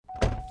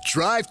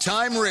Drive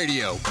Time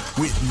Radio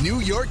with New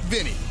York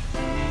Vinnie.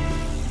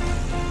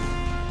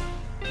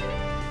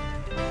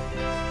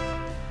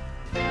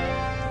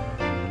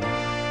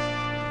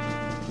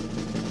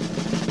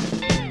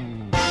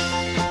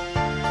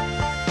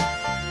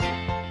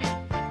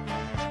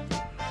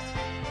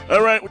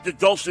 All right, with the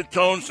dulcet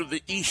tones of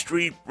the E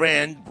Street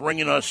Band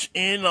bringing us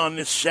in on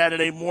this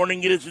Saturday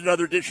morning, it is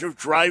another edition of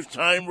Drive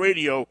Time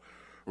Radio,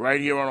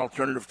 right here on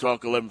Alternative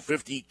Talk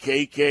 1150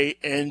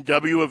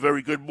 KKNW. A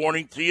very good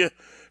morning to you.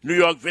 New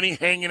York Vinnie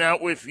hanging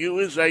out with you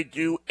as I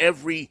do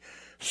every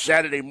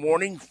Saturday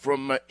morning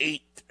from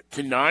 8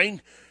 to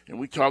 9. And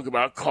we talk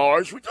about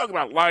cars, we talk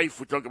about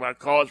life, we talk about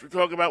cars, we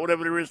talk about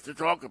whatever there is to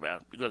talk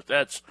about, because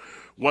that's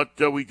what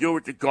we do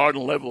at the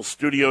Garden Level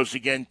Studios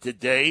again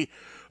today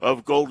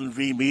of Golden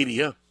V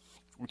Media,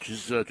 which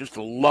is just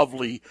a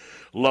lovely,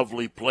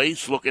 lovely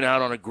place, looking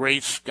out on a gray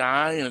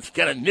sky, and it's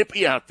kind of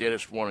nippy out there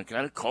this morning,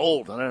 kind of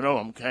cold. I don't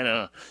know,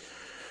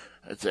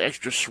 it's an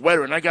extra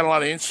sweater, and I got a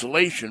lot of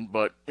insulation,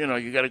 but, you know,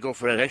 you got to go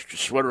for that extra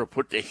sweater or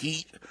put the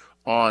heat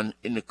on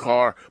in the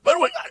car. By the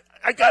way,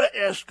 I got to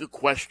ask a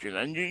question,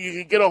 and you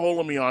can get a hold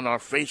of me on our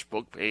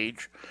Facebook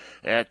page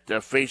at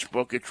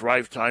Facebook at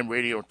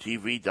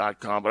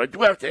DriveTimeRadioTV.com, but I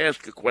do have to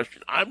ask a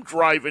question. I'm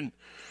driving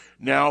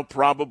now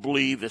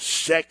probably the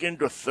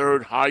second or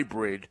third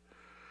hybrid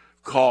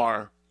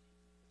car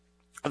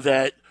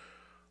that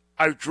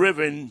I've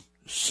driven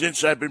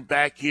since I've been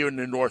back here in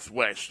the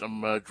Northwest.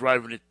 I'm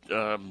driving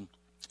a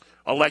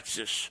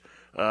Lexus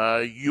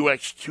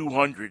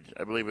UX200,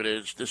 I believe it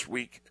is, this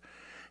week.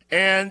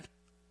 And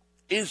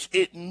is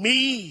it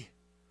me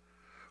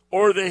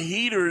or the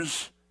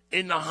heaters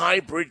in the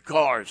hybrid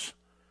cars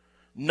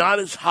not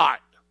as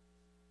hot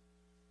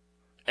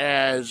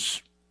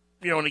as,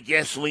 you know, in a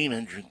gasoline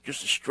engine,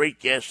 just a straight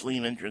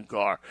gasoline engine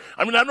car?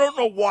 I mean, I don't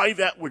know why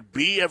that would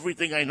be.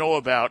 Everything I know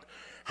about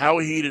how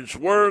heaters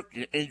work,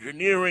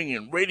 engineering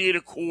and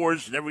radiator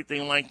cores and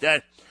everything like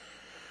that,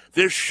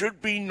 there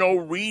should be no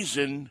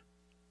reason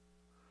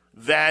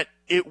that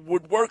it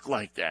would work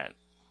like that.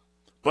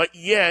 But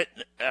yet,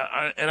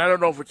 and I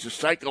don't know if it's a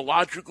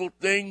psychological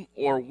thing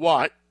or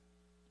what,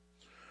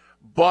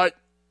 but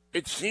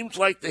it seems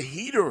like the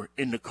heater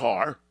in the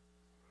car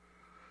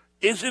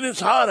isn't as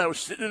hot. I was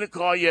sitting in the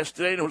car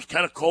yesterday, and it was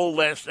kind of cold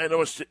last night. I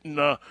was sitting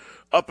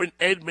up in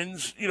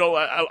Edmonds. You know,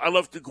 I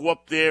love to go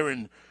up there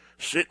and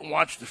sit and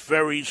watch the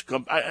ferries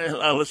come.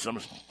 Listen, I'm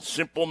a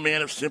simple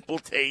man of simple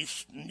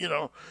taste. You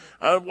know,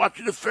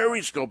 watching the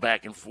ferries go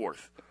back and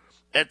forth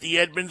at the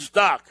Edmonds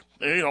dock.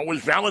 You know, it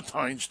was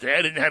Valentine's Day.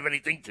 I didn't have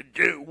anything to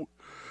do.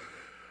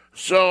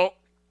 So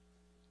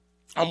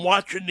I'm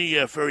watching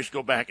the ferries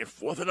go back and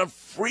forth, and I'm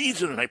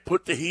freezing, and I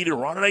put the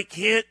heater on, and I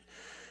can't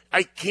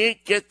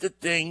get the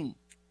thing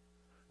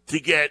to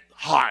get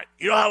hot.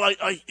 You know how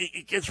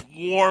it gets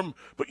warm,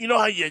 but you know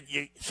how you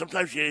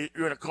sometimes you're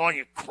in a car and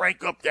you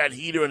crank up that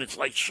heater and it's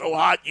like so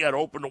hot you got to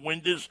open the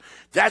windows?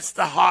 That's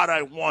the hot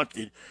I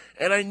wanted,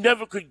 and I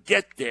never could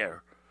get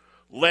there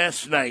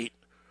last night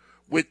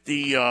with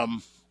the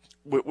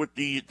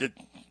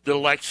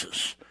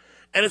Lexus.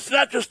 And it's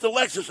not just the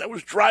Lexus. I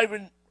was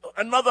driving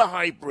another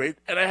hybrid,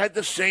 and I had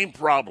the same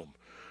problem.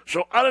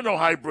 So I don't know,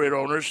 hybrid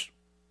owners,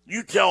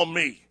 you tell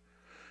me.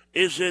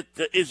 Is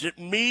it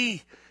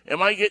me?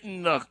 Am I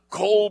getting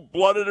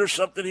cold-blooded or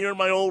something here in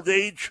my old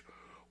age?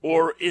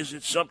 Or is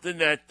it something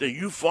that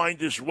you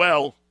find as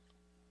well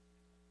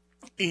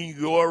in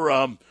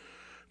your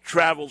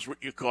travels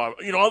with your car?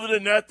 You know, other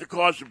than that, the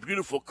car's a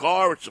beautiful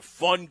car. It's a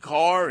fun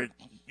car. It,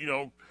 you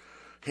know,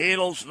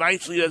 handles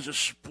nicely as a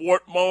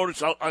sport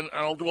mode.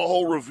 I'll do a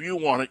whole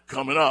review on it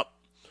coming up.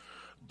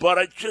 But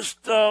I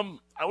just, I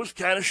was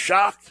kind of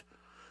shocked.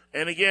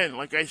 And again,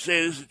 like I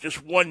say, this is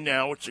just one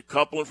now. It's a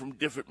couple from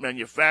different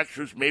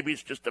manufacturers. Maybe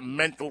it's just a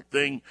mental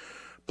thing.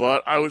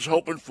 But I was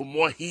hoping for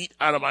more heat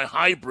out of my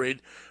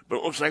hybrid. But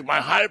it looks like my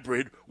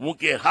hybrid won't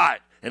get hot.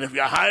 And if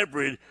your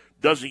hybrid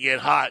doesn't get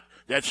hot,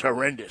 that's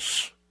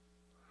horrendous.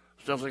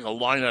 Sounds like a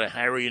line out of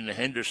Harry and the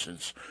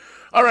Hendersons.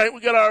 All right,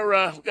 we got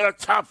our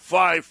top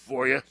five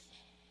for you.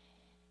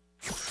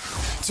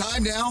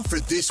 Time now for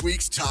this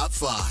week's top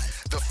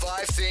five. The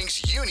 5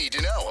 things you need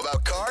to know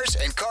about cars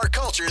and car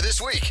culture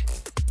this week.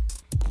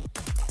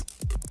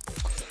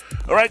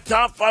 All right,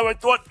 top five. I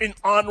thought in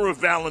honor of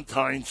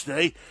Valentine's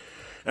Day,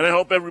 and I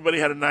hope everybody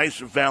had a nice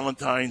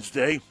Valentine's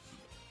Day,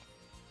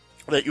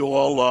 that you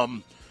all,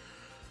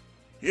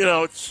 you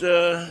know, it's,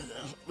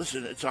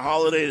 listen, it's a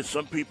holiday that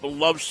some people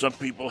love, some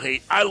people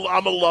hate.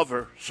 I'm a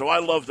lover, so I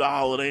love the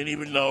holiday, and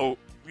even though,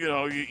 you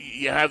know,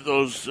 you have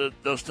those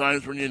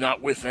times when you're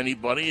not with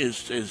anybody,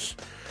 as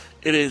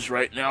it is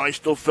right now, I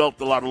still felt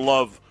a lot of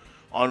love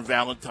on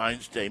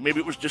Valentine's Day. Maybe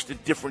it was just a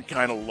different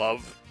kind of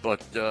love,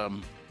 but,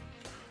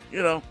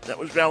 you know, that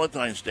was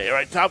Valentine's Day. All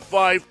right, top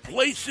 5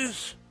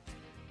 places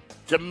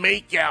to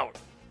make out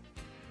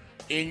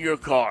in your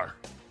car.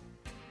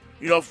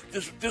 You know,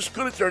 this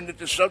could have turned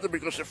into something,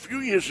 because a few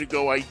years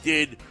ago I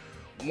did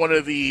one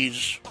of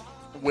these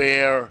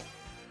where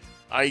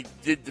I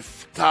did the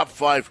top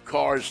 5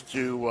 cars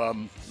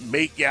to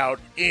make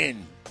out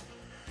in.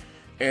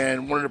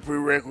 And one of the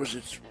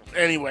prerequisites,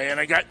 anyway, and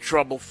I got in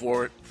trouble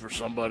for it for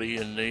somebody,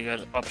 and they got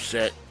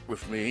upset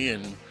with me,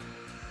 and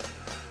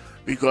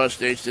because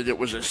they said it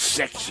was a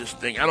sexist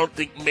thing. I don't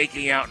think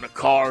making out in a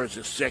car is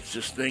a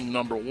sexist thing,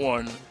 number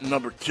one.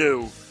 Number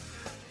two,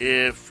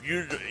 if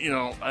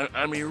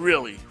I mean,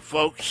 really,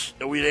 folks,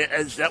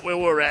 is that where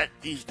we're at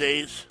these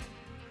days?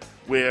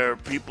 Where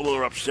people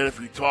are upset if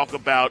we talk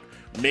about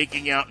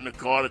making out in a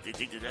car, that they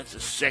think that that's a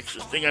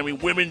sexist thing. I mean,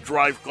 women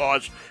drive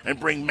cars and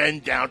bring men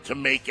down to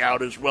make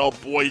out as well.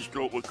 Boys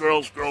do it with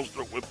girls, girls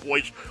do it with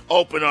boys.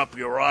 Open up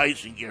your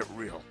eyes and get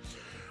real.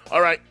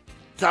 All right,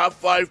 top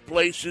 5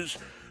 places.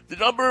 The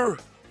number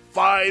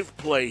 5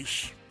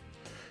 place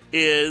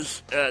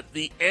is at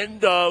the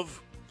end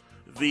of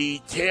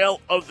the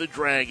Tail of the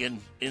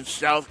Dragon in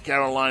South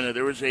Carolina.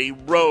 There is a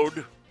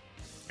road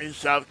in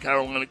South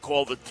Carolina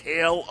called the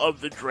Tail of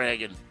the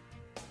Dragon.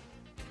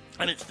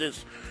 And it's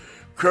this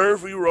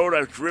curvy road.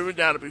 I've driven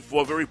down it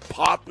before. Very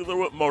popular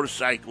with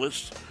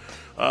motorcyclists,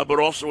 but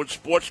also with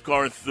sports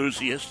car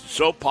enthusiasts.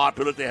 So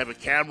popular they have a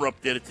camera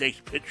up there that takes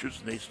pictures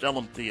and they sell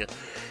them to you.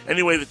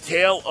 Anyway, the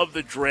Tail of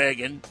the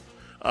Dragon.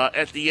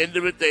 At the end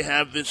of it, they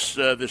have this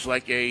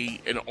like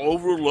an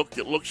overlook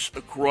that looks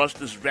across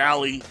this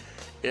valley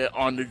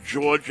on the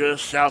Georgia,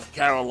 South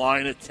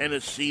Carolina,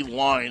 Tennessee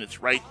line. It's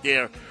right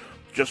there,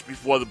 just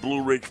before the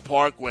Blue Ridge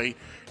Parkway.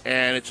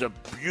 And it's a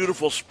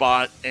beautiful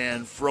spot,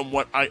 and from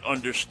what I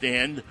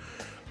understand,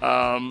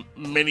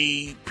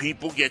 many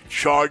people get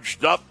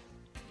charged up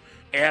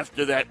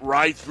after that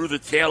ride through the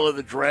Tail of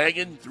the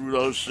Dragon, through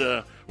those,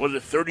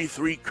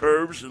 33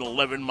 curves and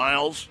 11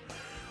 miles.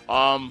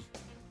 And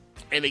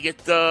they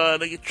get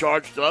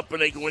charged up,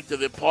 and they go into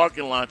the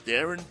parking lot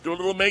there and do a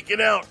little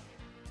making out.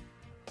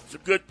 It's a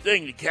good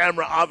thing. The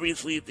camera,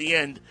 obviously, at the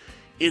end,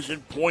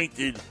 isn't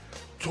pointed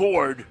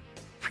toward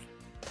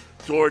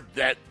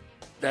that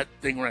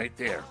thing right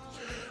there.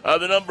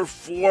 The number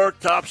 4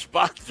 top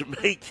spot to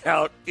make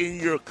out in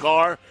your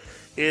car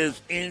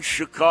is in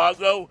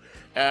Chicago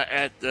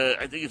at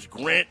I think it's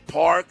Grant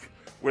Park,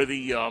 where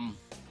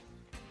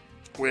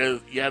where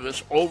you have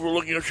this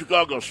overlooking.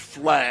 Chicago's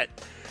flat,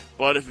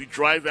 but if you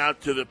drive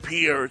out to the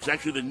pier, it's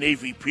actually the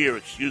Navy Pier.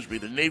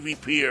 The Navy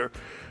Pier.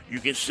 You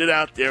can sit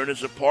out there, and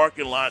there's a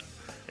parking lot,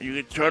 and you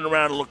can turn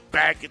around and look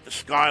back at the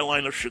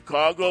skyline of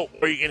Chicago,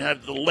 or you can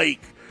have the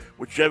lake,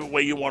 whichever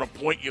way you want to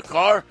point your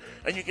car,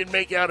 and you can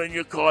make out in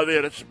your car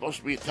there. That's supposed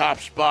to be a top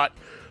spot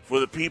for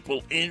the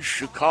people in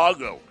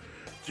Chicago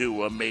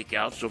to make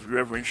out. So if you're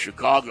ever in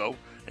Chicago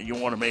and you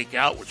want to make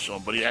out with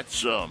somebody,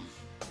 that's a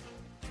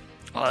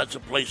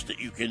place that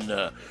you can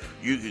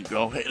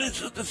go. Hey,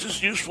 this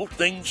is useful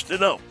things to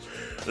know.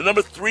 The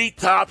number 3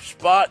 top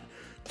spot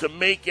to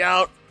make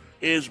out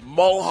is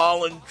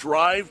Mulholland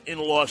Drive in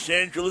Los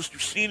Angeles.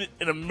 You've seen it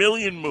in a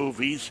million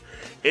movies.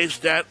 Is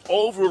that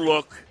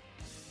overlook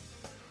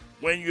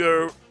when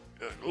you're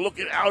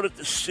looking out at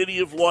the city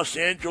of Los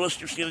Angeles.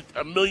 You've seen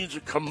millions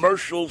of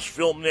commercials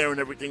filmed there and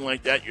everything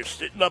like that. You're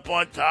sitting up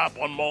on top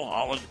on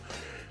Mulholland,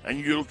 and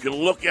you can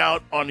look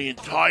out on the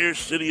entire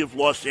city of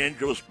Los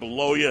Angeles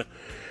below you.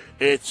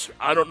 It's,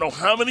 I don't know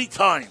how many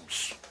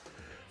times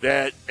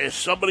that if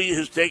somebody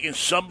has taken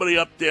somebody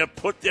up there,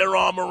 put their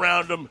arm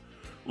around them,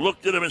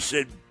 looked at them and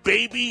said,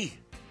 "Baby,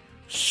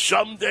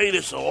 someday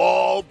this will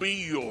all be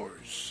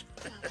yours."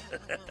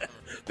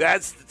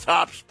 That's the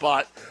top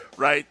spot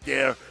right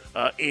there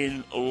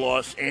in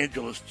Los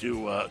Angeles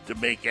to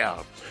make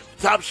out.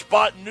 The top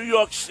spot in New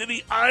York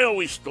City, I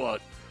always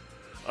thought,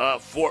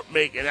 for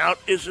making out,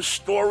 is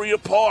Astoria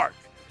Park.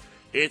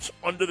 It's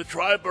under the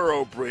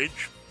Triborough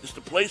Bridge. It's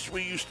the place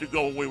we used to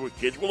go when we were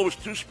kids. Well, there was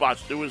 2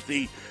 spots. There was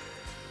the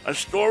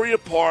Astoria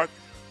Park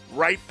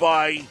right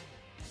by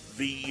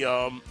the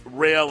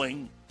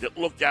railing that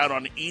looked out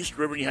on the East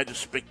River, and you had the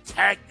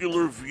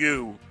spectacular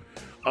view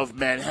of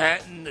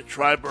Manhattan, the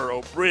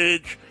Triborough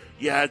Bridge.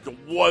 You had the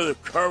water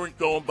current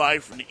going by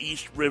from the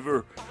East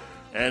River,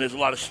 and there's a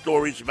lot of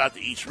stories about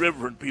the East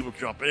River and people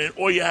jumping in.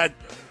 Or you had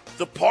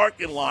the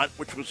parking lot,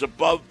 which was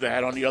above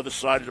that on the other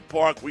side of the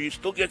park, where you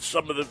still get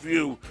some of the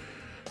view,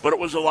 but it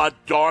was a lot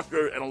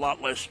darker and a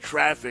lot less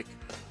traffic.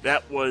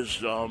 That was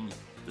the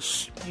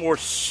more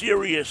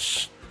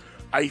serious,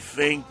 I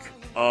think,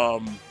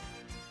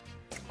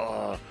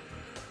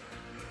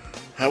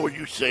 how would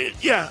you say it?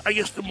 Yeah, I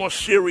guess the more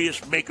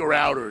serious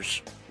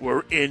maker-outers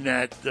were in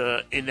that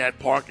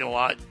parking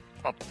lot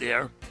up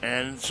there.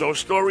 And so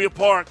Astoria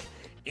Park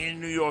in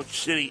New York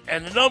City.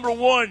 And the number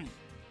 1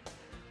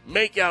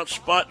 make-out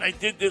spot, and I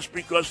did this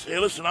because, hey,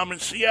 listen, I'm in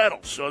Seattle,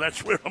 so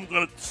that's where I'm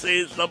going to say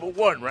is number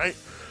 1, right?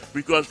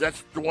 Because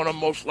that's the one I'm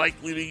most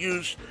likely to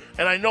use.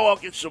 And I know I'll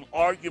get some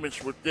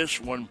arguments with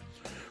this one,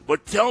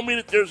 but tell me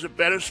that there's a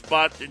better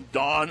spot than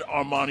Don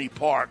Armani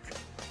Park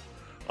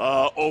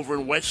over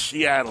in West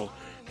Seattle.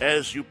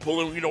 As you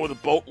pull in, where the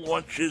boat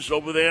launch is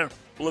over there.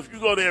 Well, if you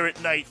go there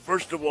at night,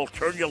 first of all,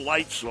 turn your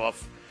lights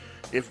off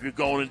if you're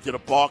going into the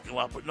parking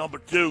lot. But number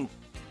 2,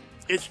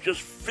 it's just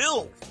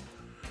filled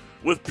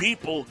with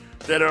people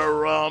that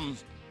are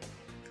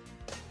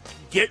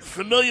get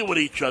familiar with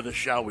each other,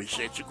 shall we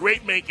say. It's a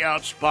great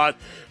makeout spot,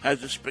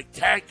 has a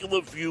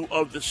spectacular view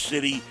of the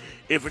city.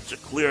 If it's a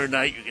clear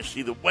night, you can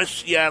see the West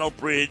Seattle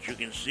Bridge, you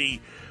can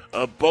see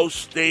both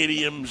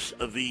stadiums,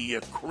 the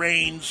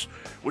cranes,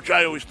 which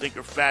I always think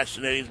are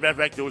fascinating. As a matter of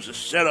fact, there was a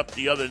setup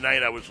the other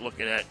night I was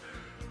looking at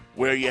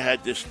where you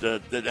had this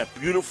that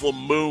beautiful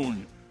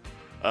moon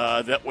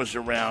that was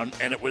around,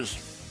 and it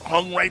was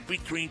hung right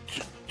between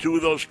two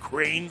of those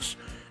cranes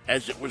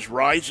as it was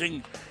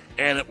rising,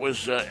 and it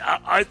was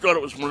I thought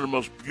it was one of the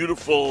most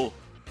beautiful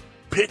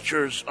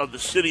pictures of the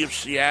city of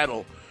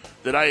Seattle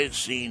that I had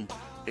seen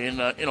in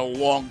a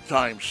long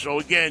time. So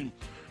again,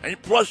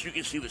 and plus you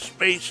can see the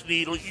Space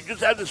Needle. You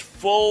just have this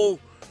full,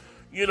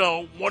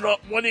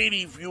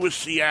 180 view of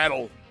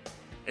Seattle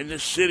in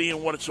this city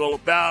and what it's all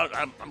about.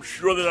 I'm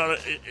sure that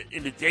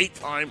in the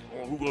daytime,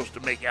 or who goes to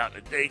make out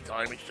in the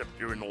daytime except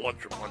during the lunch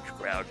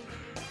crowd,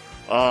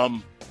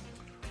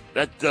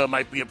 that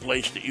might be a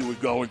place that you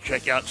would go and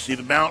check out and see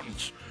the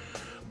mountains.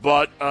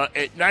 But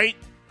at night,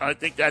 I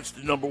think that's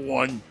the number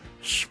one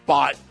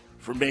spot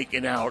for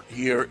making out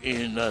here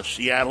in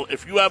Seattle.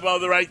 If you have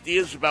other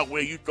ideas about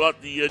where you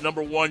thought the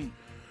number one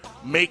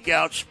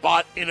makeout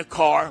spot in a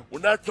car, we're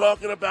not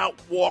talking about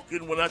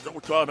walking, we're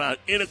talking about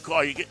in a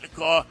car. You get in the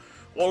car,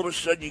 all of a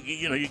sudden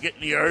you're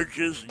getting the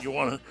urges and you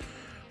want to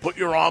put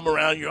your arm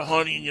around your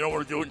honey and you don't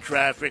want to do it in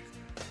traffic.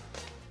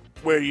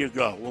 Where do you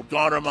go? Well,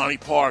 Don Armani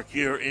Park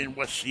here in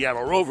West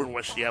Seattle, or over in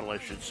West Seattle, I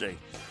should say,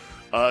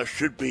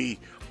 should be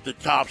the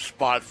top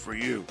spot for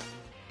you.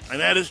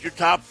 And that is your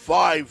top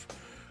 5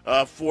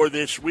 for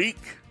this week.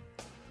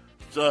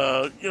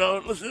 Listen, it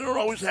don't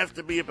always have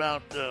to be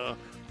about.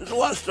 There's a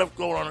lot of stuff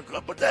going on,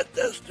 but that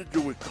has to do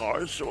with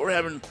cars. So we're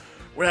having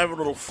a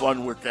little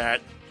fun with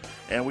that,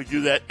 and we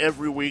do that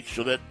every week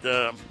so that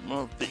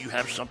that you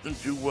have something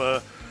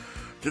to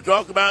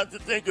talk about, to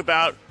think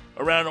about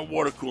around a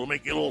water cooler,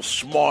 make you a little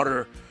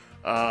smarter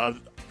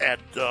at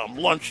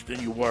lunch than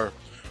you were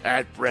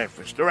at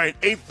breakfast. All right,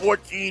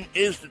 8:14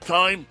 is the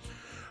time.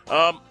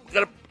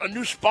 Got a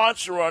new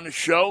sponsor on the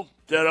show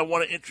that I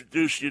want to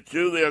introduce you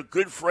to. They are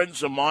good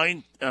friends of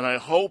mine, and I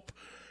hope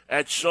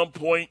at some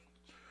point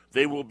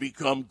they will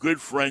become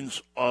good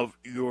friends of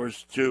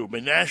yours too.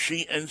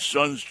 Menashe and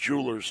Sons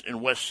Jewelers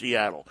in West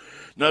Seattle.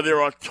 Now,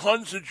 there are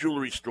tons of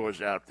jewelry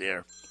stores out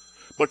there,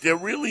 but there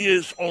really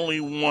is only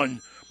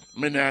one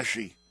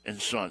Menashe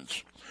and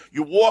Sons.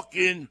 You walk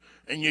in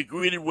and you're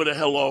greeted with a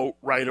hello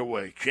right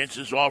away.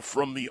 Chances are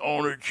from the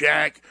owner,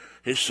 Jack,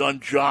 his son,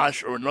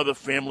 Josh, or another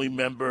family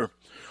member.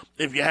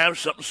 If you have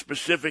something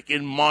specific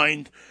in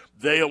mind,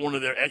 they are one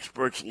of their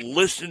experts.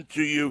 Listen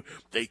to you.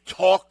 They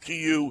talk to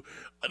you.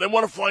 And they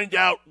want to find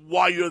out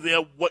why you're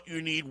there, what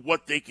you need,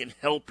 what they can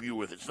help you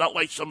with. It's not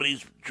like some of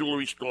these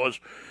jewelry stores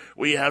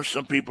where you have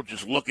some people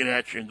just looking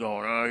at you and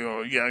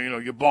going,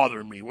 you're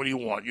bothering me. What do you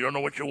want? You don't know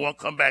what you want?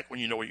 Come back when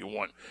you know what you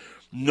want.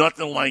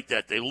 Nothing like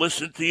that. They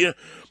listen to you,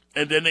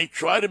 and then they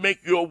try to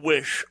make your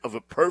wish of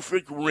a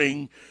perfect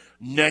ring,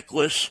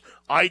 necklace,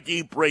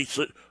 ID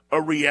bracelet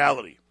a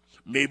reality.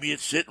 Maybe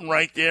it's sitting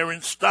right there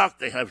in stock.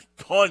 They have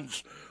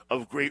tons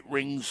of great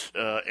rings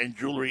and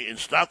jewelry in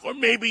stock. Or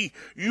maybe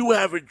you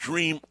have a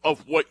dream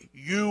of what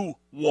you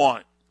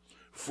want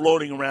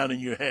floating around in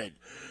your head.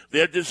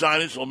 Their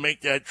designers will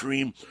make that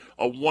dream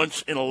a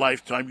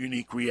once-in-a-lifetime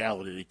unique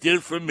reality. They did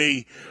it for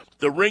me.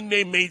 The ring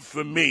they made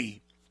for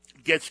me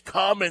gets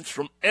comments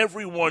from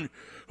everyone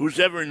who's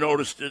ever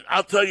noticed it.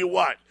 I'll tell you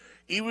what,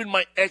 even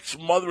my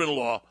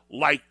ex-mother-in-law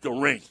liked the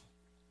ring.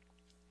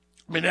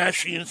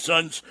 Menashe and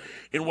Sons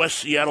in West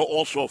Seattle,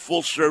 also a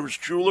full-service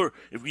jeweler.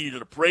 If you need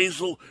an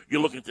appraisal,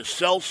 you're looking to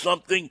sell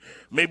something,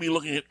 maybe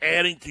looking at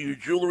adding to your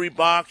jewelry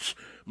box,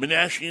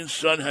 Menashe and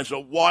Son has a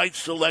wide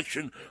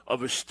selection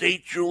of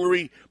estate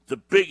jewelry, the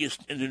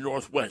biggest in the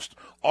Northwest.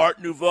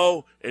 Art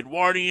Nouveau,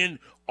 Edwardian,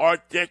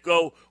 Art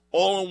Deco,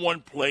 all in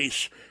one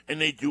place,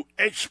 and they do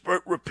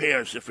expert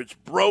repairs. If it's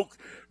broke,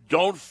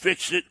 don't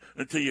fix it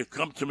until you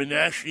come to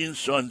Menashe and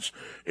Sons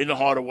in the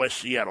heart of West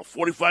Seattle.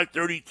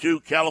 4532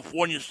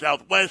 California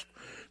Southwest,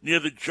 near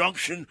the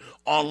junction,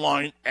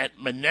 online at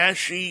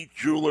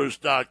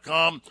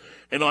MenasheJewelers.com,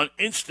 and on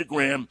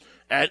Instagram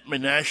at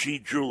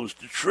Menashe Jewelers.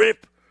 The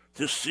trip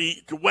to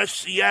West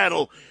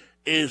Seattle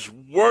is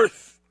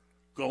worth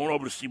going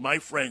over to see my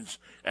friends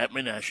at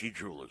Menashe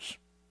Jewelers.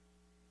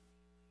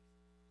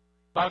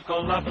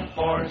 Buckle up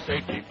for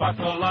safety,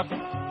 buckle up.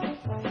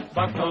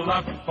 Buckle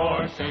up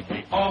for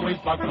safety, always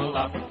buckle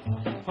up.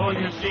 Pull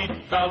your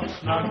seatbelt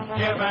snug,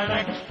 give an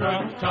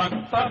extra tug.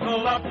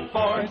 Buckle up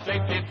for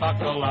safety,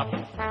 buckle up.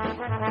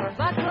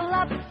 Buckle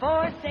up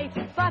for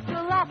safety,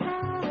 buckle up.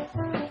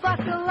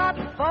 Buckle up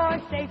for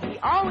safety,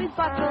 always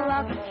buckle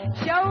up.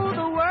 Show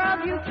the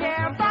world you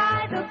care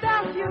by the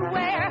belt you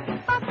wear.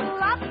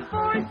 Buckle up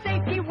for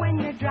safety when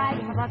you're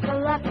driving.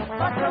 Buckle up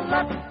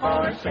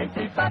for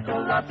safety,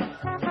 buckle up.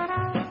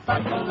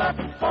 Buckle up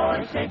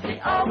for safety,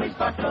 always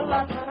buckle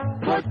up.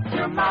 Put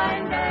your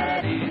mind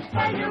at ease,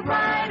 tell your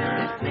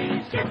riders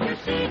please. Get your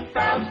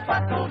seatbelts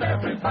buckled,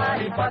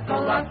 everybody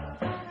buckle up.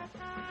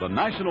 The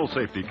National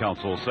Safety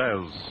Council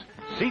says,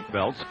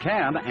 Seatbelts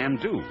can and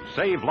do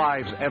save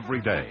lives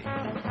every day.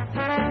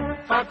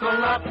 Buckle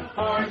up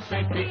for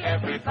safety,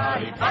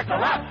 everybody.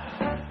 Buckle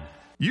up.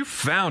 You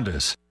found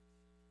us.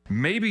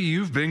 Maybe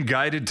you've been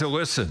guided to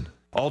listen.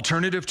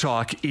 Alternative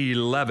Talk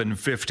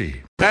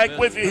 1150. Back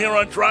with you here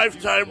on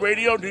Drive Time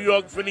Radio. New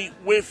York Vinnie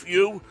with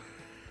you.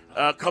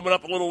 Coming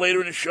up a little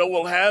later in the show,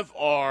 we'll have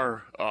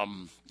our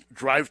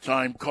Drive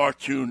Time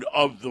cartoon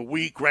of the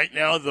week. Right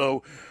now,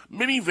 though,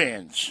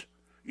 minivans.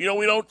 You know,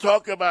 we don't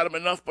talk about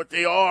them enough, but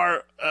they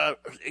are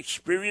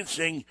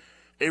experiencing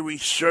a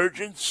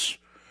resurgence.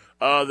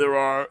 There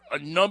are a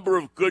number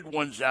of good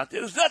ones out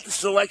there. There's not the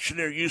selection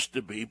there used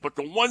to be, but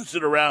the ones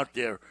that are out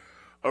there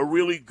are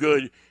really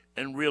good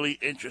and really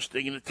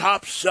interesting. And the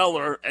top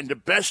seller and the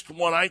best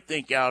one I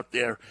think out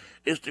there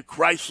is the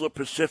Chrysler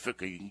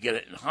Pacifica. You can get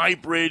it in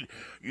hybrid.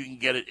 You can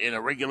get it in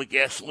a regular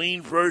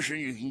gasoline version.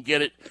 You can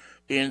get it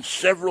in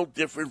several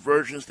different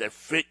versions that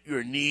fit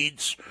your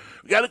needs.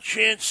 We got a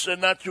chance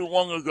not too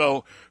long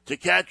ago to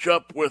catch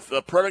up with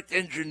a product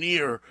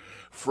engineer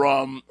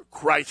from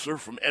Chrysler,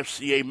 from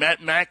FCA, Matt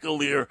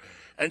McAleer,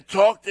 and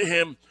talk to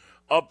him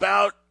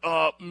about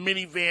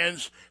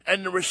minivans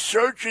and the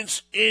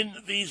resurgence in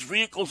these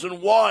vehicles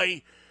and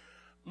why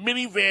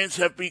minivans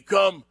have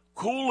become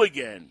cool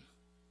again.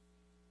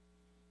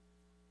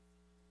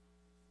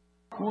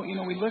 Well, you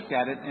know, we looked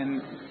at it,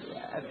 and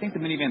I think the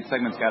minivan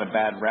segment's got a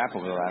bad rap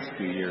over the last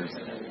few years.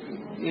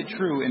 It's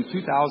true, in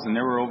 2000,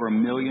 there were over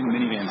 1 million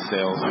minivan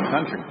sales in the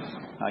country.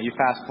 You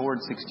fast forward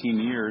 16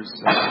 years,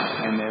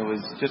 and there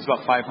was just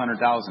about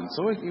 500,000.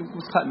 So it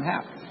was cut in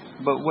half.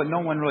 But what no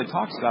one really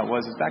talks about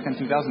is back in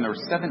 2000, there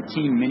were 17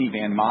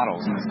 minivan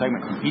models in the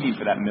segment competing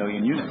for that 1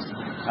 million units.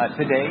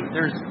 Today,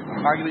 there's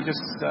arguably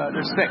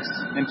there's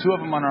 6, and 2 of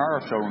them on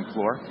our showroom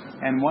floor,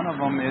 and one of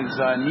them is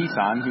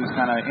Nissan, who's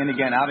kind of in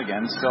again, out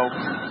again. So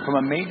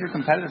from a major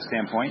competitive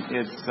standpoint,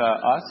 it's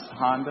us,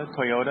 Honda,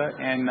 Toyota,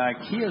 and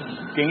Kia's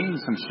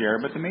gaining some share,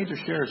 but the major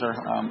shares are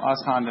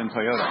us, Honda, and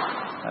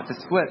Toyota. To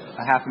split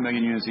 500,000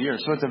 units a year.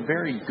 So it's a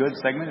very good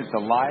segment. It's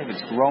alive.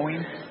 It's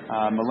growing.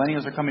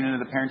 Millennials are coming into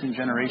the parenting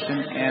generation.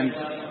 And,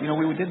 you know,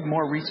 we did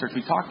more research.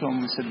 We talked to them.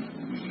 We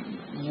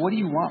said, what do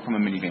you want from a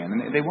minivan?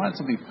 And they wanted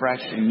something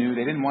fresh and new.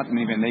 They didn't want the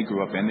minivan they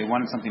grew up in. They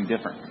wanted something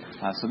different.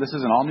 So this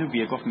is an all-new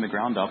vehicle from the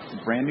ground up. It's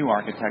a brand new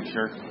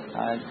architecture.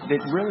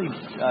 It really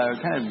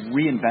kind of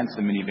reinvents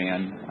the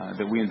minivan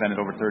that we invented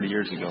over 30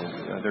 years ago.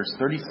 There's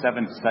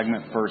 37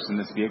 segment firsts in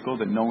this vehicle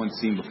that no one's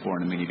seen before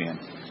in a minivan,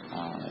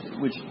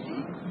 which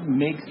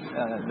makes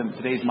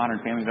today's modern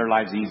family, their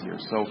lives easier.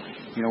 So,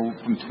 you know,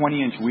 from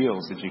 20-inch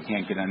wheels that you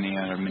can't get on any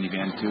other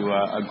minivan to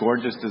a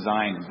gorgeous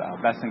design,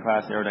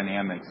 best-in-class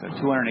aerodynamics,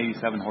 a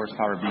 287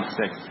 horsepower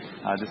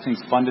V6. This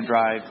thing's fun to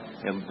drive.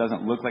 It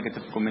doesn't look like a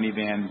typical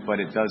minivan, but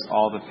it does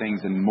all the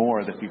things and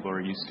more that people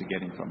are used to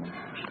getting from it.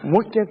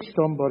 What gets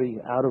somebody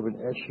out of an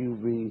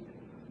SUV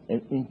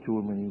and into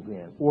a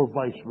minivan, or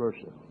vice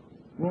versa?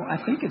 Well,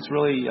 I think it's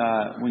really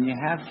when you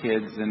have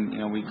kids, and you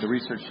know, the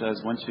research says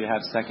once you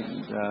have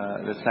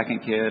the second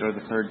kid or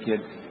the third kid,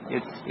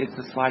 it's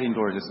the sliding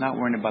doors. It's not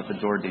worrying about the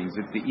door dings.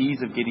 It's the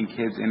ease of getting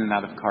kids in and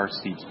out of car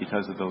seats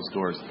because of those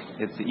doors.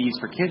 It's the ease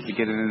for kids to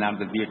get in and out of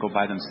the vehicle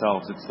by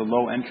themselves. It's the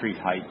low entry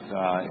height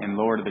and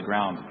lower to the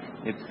ground.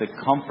 It's the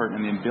comfort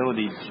and the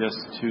ability just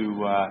to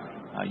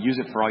use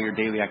it for all your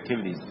daily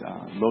activities,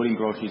 loading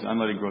groceries,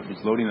 unloading groceries,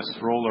 loading a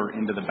stroller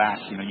into the back.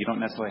 You know, you don't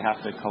necessarily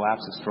have to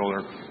collapse a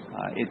stroller.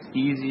 It's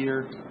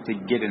easier to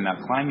get in. Now,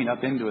 climbing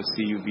up into a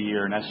CUV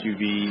or an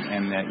SUV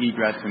and the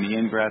egress and the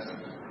ingress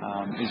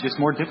is just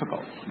more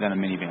difficult than a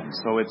minivan.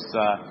 So it's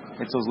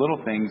those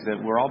little things that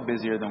we're all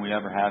busier than we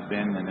ever have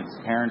been, and its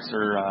parents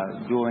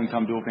are dual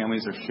income, dual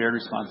families, are shared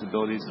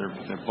responsibilities.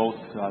 They're both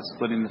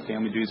splitting the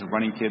family duties of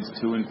running kids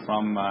to and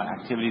from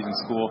activities in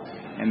school,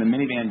 and the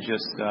minivan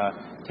just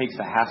takes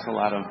the hassle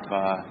out of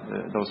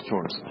those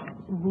chores.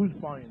 Who's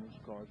buying this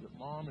car? Is it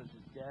mom? Is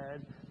it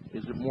dad?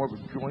 Is it more of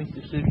a joint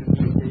decision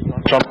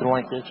on something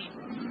like this?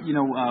 You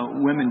know,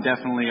 women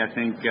definitely, I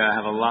think,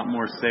 have a lot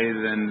more say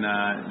than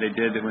they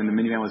did when the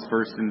minivan was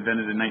first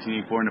invented in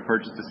 1984 in the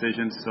purchase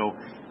decision. So,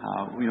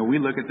 you know, we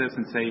look at this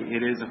and say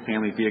it is a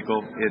family vehicle.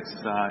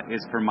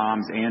 It's for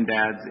moms and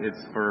dads.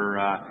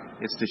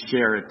 It's to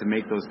share it, to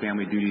make those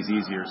family duties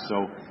easier.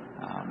 So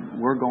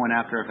we're going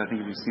after, I think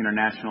if you've seen our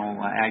national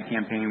ad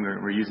campaign,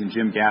 we're using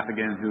Jim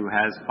Gaffigan, who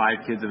has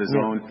 5 kids of his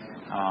own,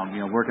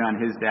 you know, working on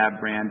his dad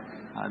brand.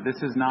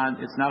 It's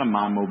not a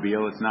mom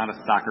mobile. It's not a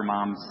soccer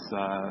mom's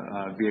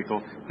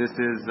vehicle. This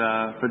is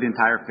for the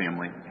entire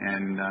family.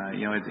 And,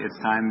 you know, it's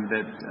time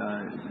that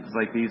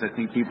like these, I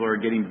think people are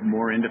getting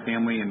more into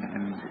family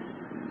and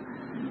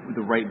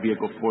the right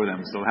vehicle for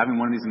them. So having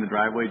one of these in the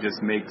driveway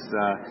just makes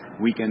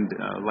weekend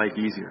life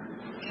easier.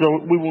 So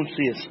we won't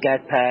see a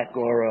Scat Pack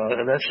or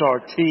an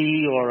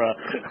SRT or a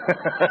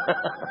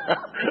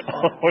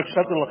or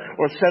something like,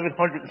 or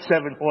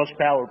 707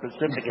 horsepower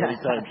Pacifica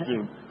anytime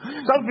soon.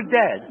 Something for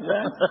Dad.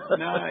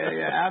 No,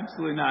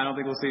 absolutely not. I don't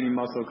think we'll see any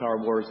muscle car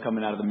wars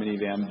coming out of the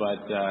minivan,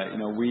 but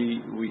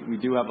we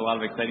do have a lot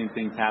of exciting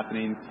things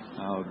happening.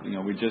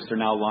 We just are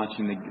now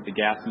launching the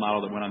gas model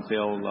that went on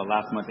sale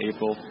last month,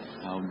 April.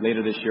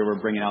 Later this year, we're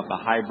bringing out the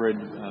hybrid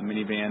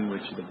minivan,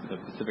 which the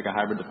Pacifica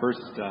hybrid, the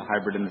first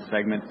hybrid in the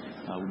segment.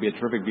 Will be a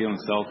terrific vehicle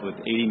itself with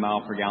 80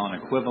 mile per gallon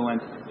equivalent.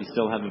 You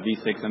still have a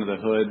V6 under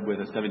the hood with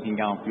a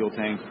 17-gallon fuel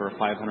tank for a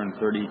 530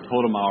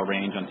 total mile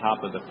range on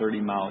top of the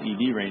 30-mile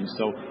EV range.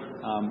 So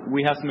we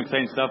have some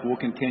exciting stuff. We'll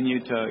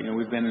continue to,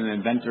 we've been an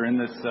inventor in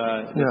this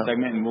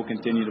segment, and we'll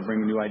continue to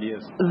bring new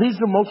ideas. These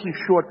are mostly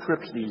short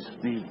trips, these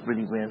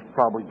minivans,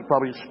 probably to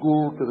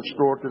school, to the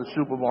store, to the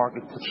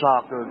supermarket, to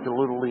soccer, to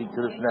Little League,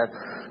 to this and that.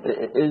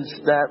 Is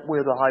that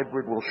where the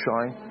hybrid will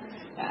shine?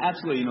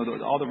 Absolutely.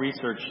 All the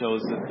research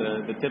shows that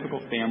the typical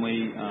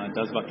family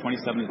does about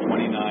 27 to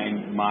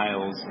 29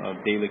 miles of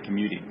daily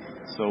commuting.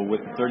 So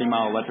with the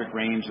 30-mile electric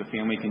range, the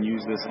family can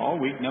use this all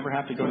week, never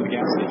have to go to the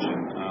gas station.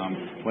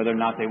 Whether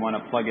or not they want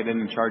to plug it in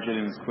and charge it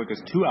in as quick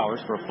as 2 hours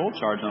for a full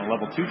charge on a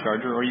level 2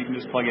 charger, or you can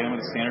just plug it in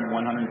with a standard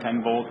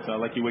 110-volt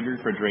like you would your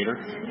refrigerator,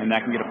 and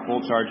that can get a full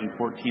charge in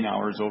 14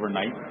 hours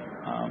overnight.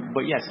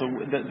 So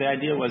the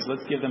idea was,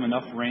 let's give them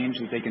enough range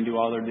that they can do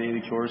all their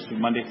daily chores from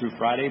Monday through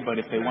Friday, but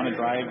if they want to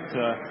drive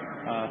to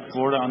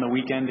Florida on the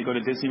weekend to go to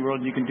Disney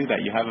World, you can do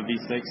that. You have a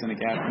V6 and a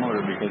gas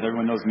motor, because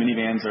everyone knows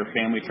minivans are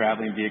family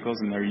traveling vehicles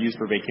and they're used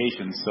for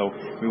vacations, so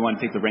we want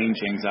to take the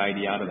range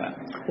anxiety out of that.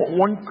 Well,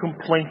 one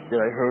complaint that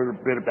I heard a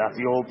bit about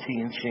the old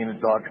TNC and the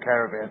Dodge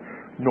Caravan,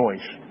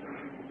 noise.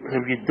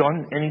 Have you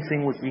done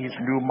anything with these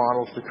new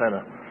models to kind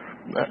of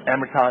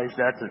amortize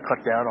that, to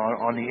cut down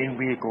on the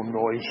in-vehicle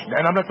noise?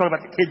 And I'm not talking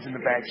about the kids in the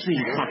back seat.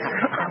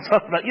 I'm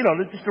talking about,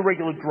 just the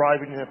regular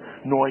driving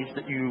noise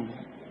that you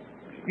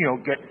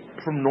get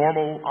from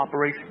normal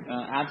operation.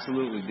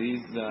 Absolutely.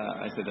 These,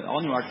 I said,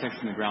 all new architecture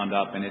from the ground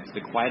up, and it's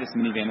the quietest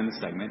minivan in the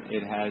segment.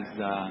 It has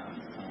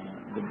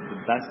the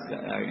best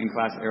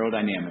in-class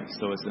aerodynamics.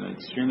 So it's an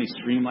extremely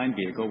streamlined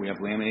vehicle. We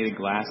have laminated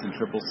glass and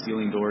triple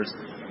ceiling doors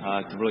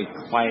to really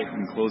quiet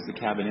and close the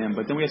cabin in.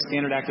 But then we have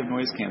standard active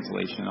noise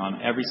cancellation on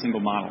every single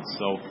model.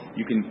 So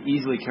you can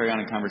easily carry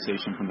on a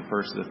conversation from the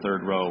first to the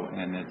third row,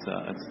 and it's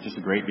just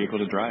a great vehicle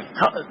to drive.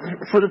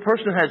 For the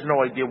person who has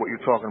no idea what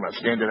you're talking about,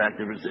 standard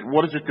active,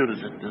 what does it do?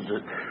 Does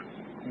it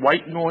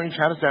white noise?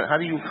 How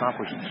do you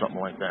accomplish something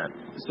like that?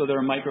 So there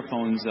are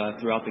microphones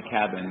throughout the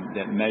cabin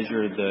that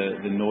measure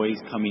the noise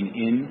coming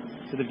in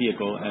to the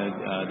vehicle,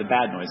 the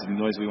bad noise, the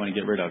noise we want to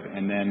get rid of,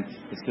 and then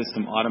the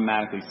system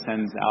automatically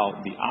sends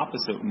out the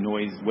opposite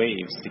noise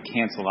waves to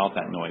cancel out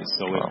that noise,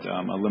 so it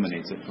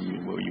eliminates it from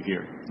what you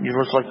hear.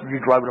 It's like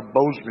you're driving a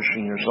Bose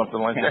machine or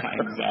something like that.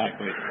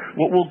 Exactly.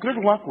 Well,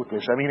 good luck with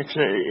this. I mean,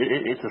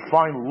 it's a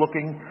fine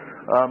looking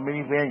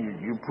minivan.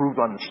 You improved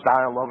on the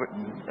style of it,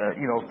 and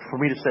for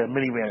me to say a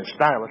minivan is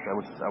stylish, I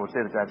would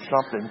say that's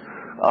something.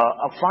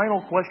 A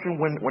final question: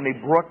 when they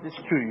brought this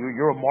to you,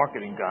 you're a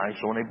marketing guy,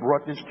 so when they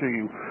brought this to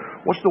you,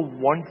 what's the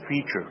one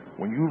feature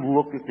when you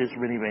looked at this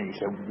minivan you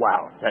said,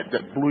 "Wow, that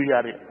blew you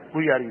out of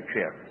your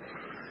chair"?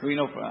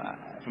 Well,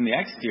 from the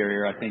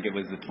exterior, I think it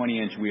was the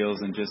 20-inch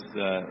wheels and just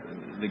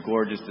the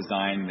gorgeous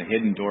design, the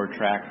hidden door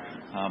track.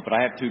 But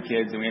I have two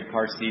kids, and we have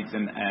car seats,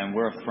 and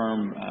we're a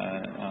firm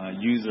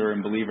user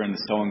and believer in the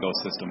stow and go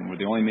system. We're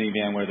the only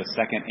minivan where the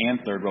second and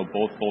third row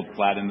both fold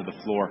flat into the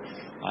floor,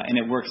 and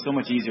it works so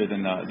much easier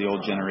than the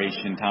old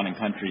generation town and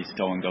country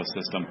stow and go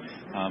system.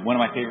 One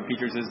of my favorite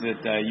features is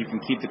that you can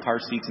keep the car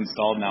seats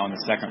installed now in the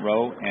second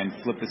row and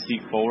flip the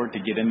seat forward to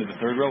get into the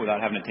third row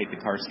without having to take the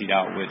car seat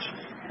out, which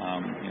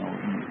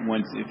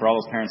for all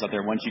those parents out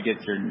there, once you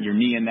get your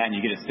knee in that and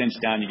you get it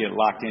cinched down, you get it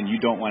locked in, you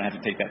don't want to have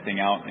to take that thing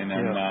out. And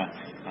then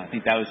I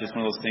think that was just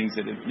one of those things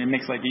that it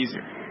makes life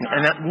easier.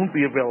 And that won't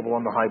be available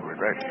on the hybrid,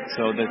 right?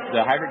 So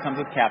the hybrid comes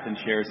with captain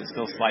chairs that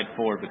still slide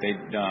forward, but they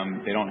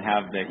don't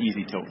have the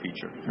easy tilt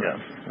feature. Yeah.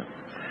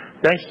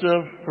 Thanks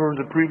for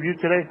the preview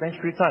today. Thanks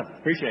for your time.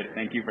 Appreciate it.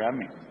 Thank you for having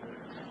me.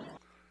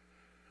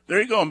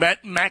 There you go,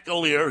 Matt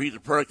McAleer. He's a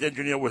product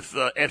engineer with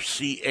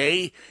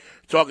FCA,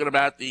 talking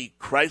about the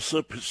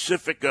Chrysler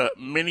Pacifica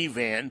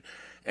minivan.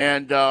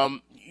 And,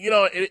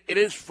 it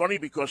is funny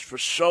because for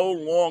so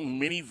long,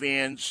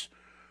 minivans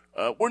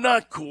were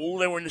not cool.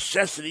 They were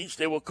necessities.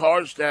 They were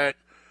cars that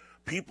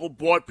people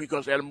bought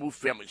because they had to move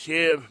families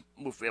here,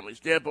 move families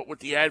there. But with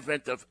the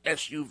advent of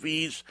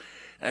SUVs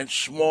and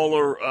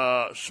smaller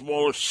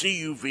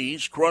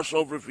CUVs,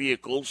 crossover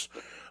vehicles,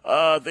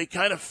 they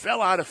kind of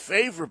fell out of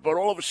favor. But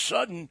all of a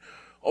sudden,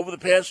 over the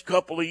past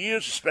couple of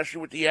years,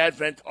 especially with the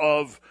advent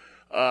of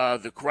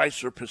the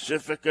Chrysler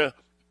Pacifica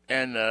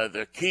and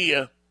the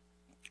Kia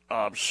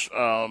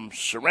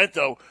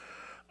Sorento,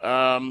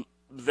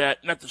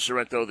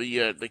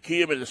 the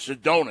Kia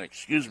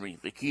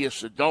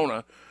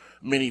Sedona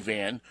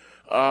minivan,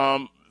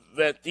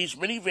 that these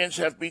minivans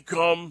have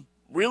become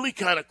really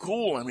kind of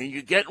cool. I mean,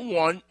 you get in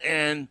one,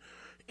 and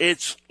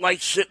it's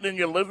like sitting in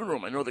your living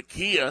room. I know the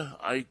Kia,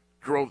 I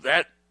drove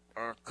that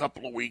a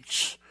couple of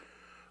weeks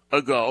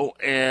ago,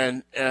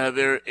 and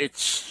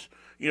it's,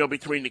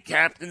 between the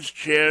captain's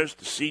chairs,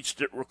 the seats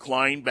that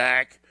recline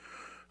back,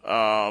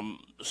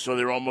 so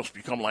they're almost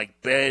become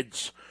like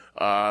beds,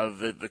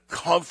 the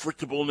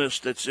comfortableness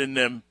that's in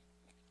them,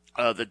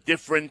 the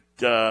different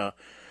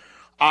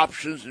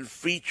options and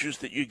features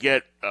that you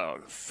get,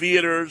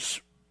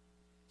 theaters,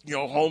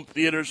 home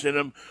theaters in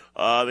them.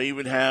 They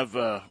even have,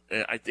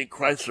 I think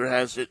Chrysler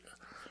has it,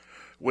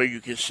 where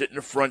you can sit in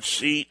the front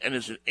seat and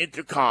there's an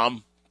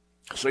intercom,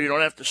 so you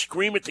don't have to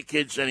scream at the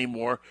kids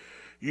anymore.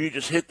 You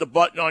just hit the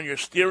button on your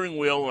steering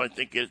wheel, and I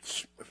think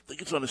it's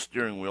on the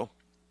steering wheel,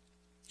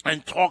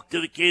 and talk to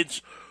the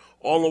kids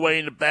all the way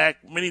in the back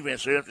minivan,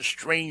 so you have to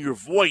strain your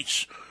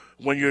voice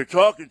when you're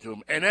talking to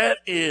them. And that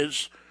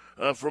is,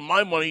 for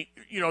my money,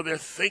 they're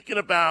thinking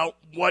about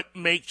what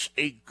makes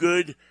a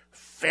good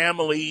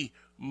family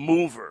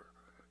mover.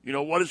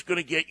 What is going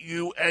to get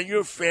you and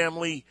your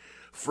family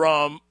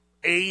from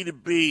A to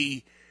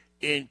B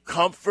in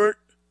comfort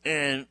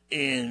and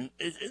in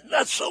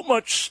not so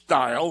much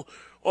style,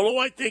 although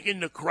I think in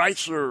the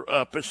Chrysler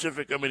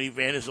Pacifica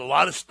minivan there's a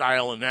lot of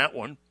style in that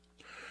one.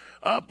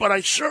 But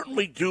I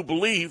certainly do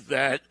believe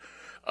that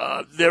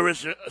there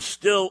is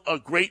still a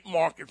great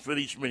market for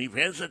these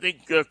minivans. I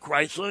think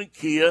Chrysler and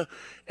Kia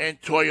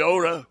and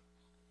Toyota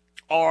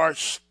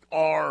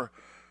are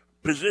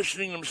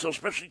positioning themselves,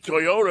 especially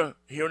Toyota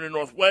here in the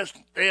Northwest.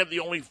 They have the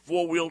only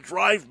four-wheel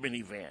drive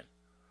minivan,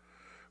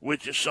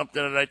 which is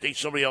something that I think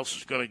somebody else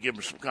is going to give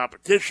them some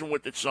competition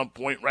with at some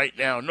point. Right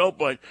now, no,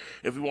 but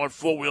if you want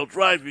four-wheel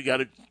drive, you got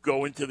to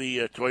go into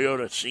the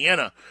Toyota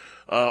Sienna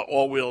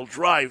all-wheel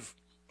drive.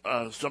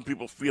 Some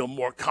people feel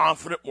more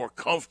confident, more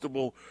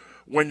comfortable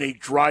when they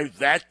drive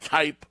that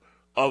type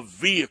of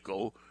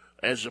vehicle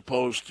as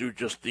opposed to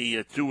just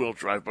the two-wheel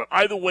drive. But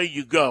either way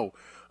you go,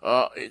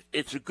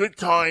 it's a good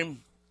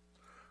time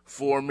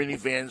for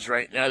minivans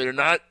right now. They're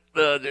not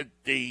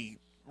the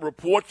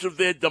reports of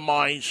their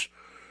demise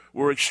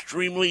were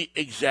extremely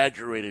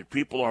exaggerated.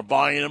 People are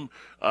buying them,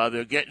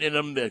 they're getting in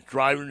them, they're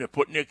driving, they're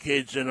putting their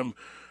kids in them,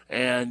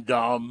 and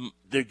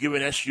they're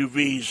giving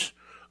SUVs.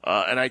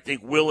 And I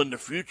think will in the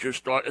future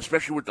start,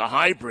 especially with the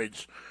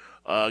hybrids,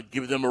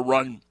 give them a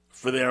run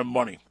for their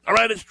money. All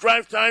right, it's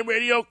Drive Time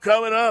Radio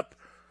coming up.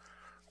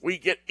 We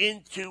get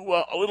into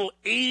a little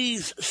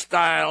 80s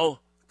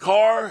style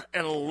car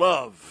and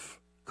love.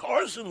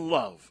 Cars and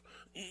love.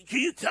 Can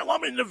you tell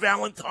I'm in the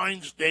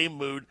Valentine's Day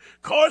mood?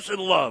 Cars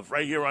and love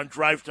right here on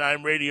Drive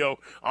Time Radio.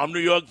 I'm New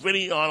York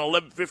Vinnie on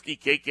 1150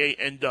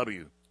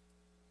 KKNW.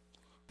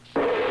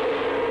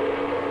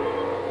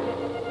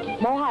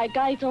 冇鞋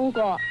街中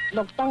國，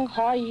綠燈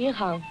可以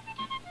行。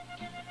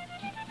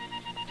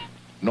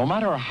No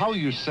matter how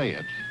you say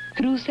it,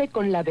 Cruce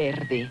con la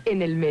verde,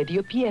 en el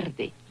medio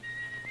pierde.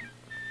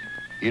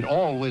 it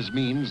always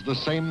means the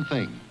same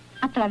thing.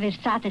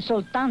 Attraversate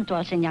soltanto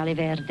al segnale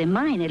verde,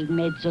 mai nel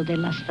mezzo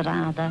della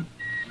strada.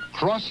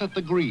 Cross at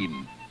the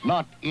green,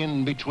 not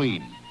in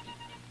between.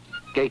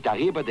 Kijk daar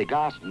hier bij de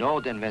gas,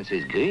 nou dan wens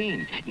is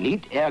green.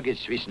 Niet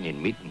ergens zwischen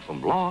in midden van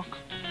blok.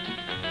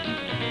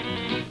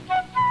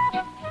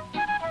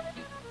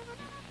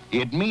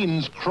 It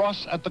means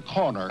cross at the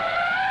corner,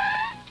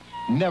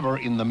 never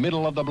in the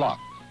middle of the block.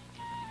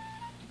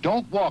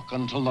 Don't walk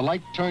until the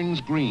light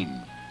turns green.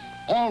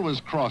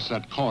 Always cross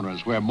at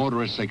corners where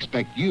motorists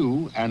expect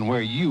you and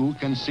where you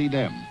can see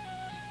them.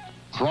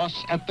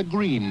 Cross at the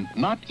green,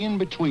 not in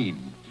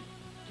between.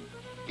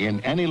 In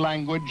any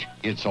language,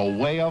 it's a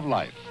way of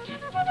life.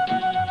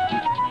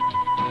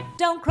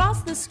 Don't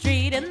cross the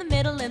street in the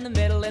middle, in the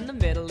middle, in the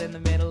middle, in the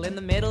middle, in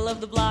the middle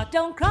of the block.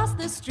 Don't cross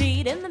the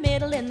street in the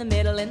middle, in the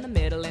middle, in the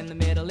middle, in the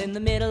middle, in the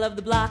middle of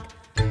the block.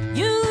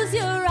 Use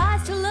your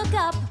eyes to look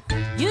up,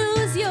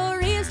 use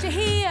your ears to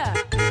hear.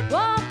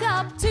 Walk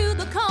up to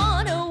the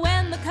corner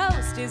when the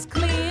coast is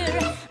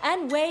clear.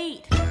 And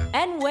wait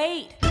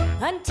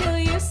until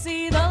you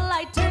see the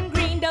light turn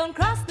green. Don't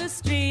cross the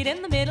street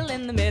in the middle,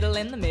 in the middle,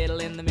 in the middle,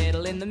 in the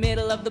middle, in the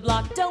middle of the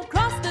block. Don't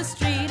cross the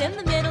street in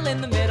the middle, in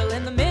the middle,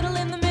 in the middle,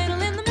 in the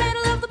middle, in the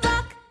middle of the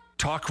block.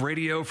 Talk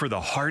radio for the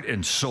heart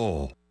and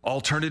soul.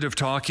 Alternative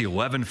Talk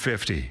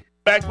 1150.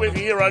 Back with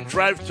you here on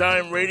Drive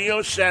Time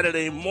Radio,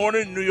 Saturday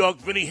morning. New York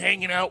Vinnie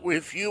hanging out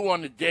with you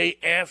on the day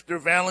after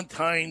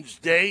Valentine's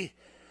Day.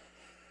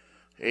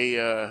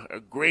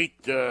 A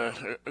great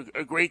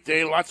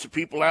day. Lots of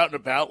people out and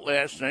about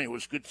last night. It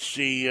was good to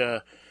see.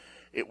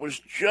 It was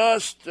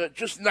just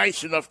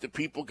nice enough that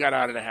people got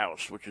out of the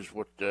house, which is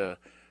what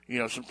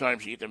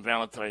sometimes you get them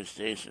Valentine's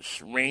Days.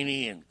 It's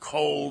rainy and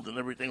cold and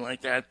everything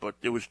like that, but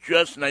it was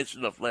just nice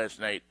enough last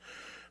night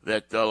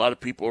that a lot of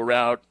people were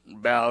out and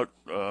about.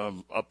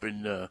 I'm up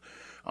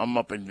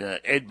in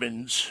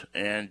Edmonds,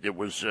 and it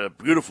was a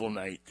beautiful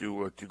night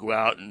to go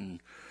out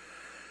and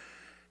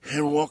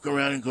walk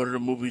around and go to the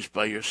movies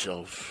by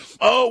yourself.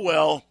 Oh,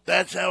 well,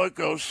 that's how it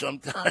goes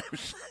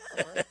sometimes.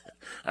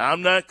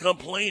 I'm not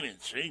complaining,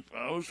 see?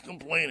 I was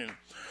complaining.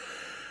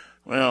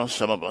 Well,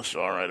 some of us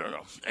are. I don't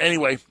know.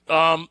 Anyway,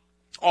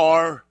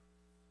 our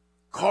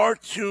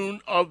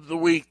cartoon of the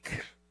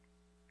week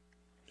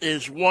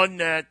is one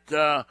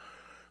that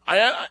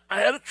I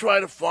had to try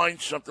to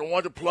find something. I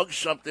wanted to plug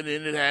something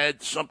in that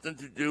had something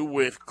to do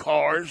with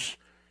cars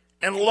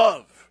and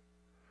love.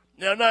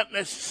 Now, not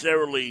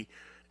necessarily,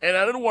 and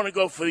I didn't want to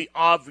go for the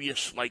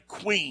obvious, like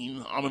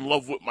Queen, I'm in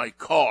love with my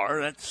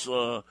car. That's,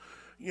 that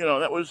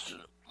was,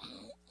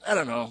 I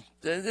don't know.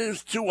 It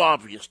was too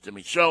obvious to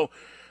me. So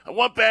I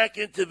went back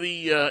into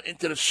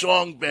the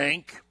song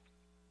bank,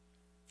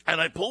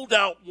 and I pulled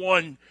out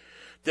one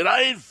that I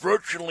had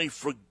virtually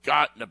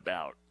forgotten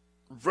about.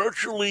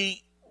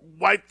 Virtually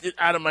wiped it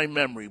out of my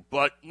memory.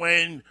 But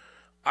when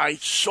I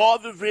saw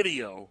the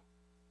video,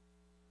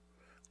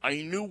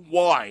 I knew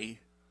why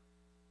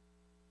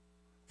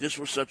this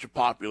was such a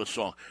popular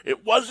song.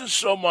 It wasn't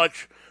so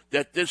much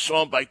that this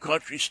song by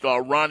country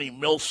star Ronnie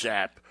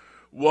Millsap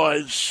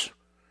was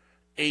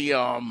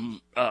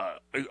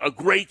a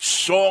great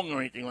song or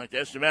anything like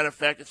that. As a matter of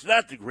fact, it's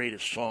not the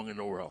greatest song in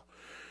the world.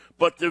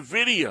 But the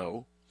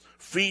video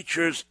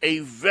features a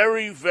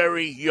very,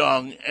 very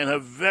young and a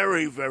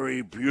very,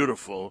 very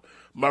beautiful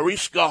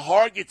Mariska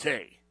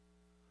Hargitay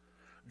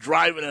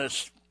driving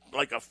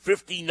like a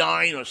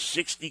 59 or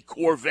 60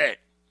 Corvette.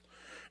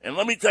 And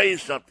let me tell you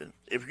something.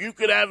 If you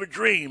could have a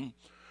dream,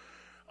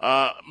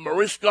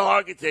 Mariska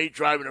Hargitay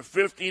driving a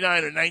 59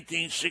 or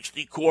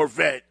 1960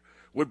 Corvette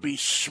would be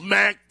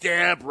smack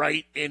dab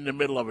right in the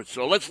middle of it.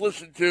 So let's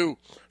listen to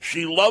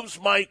She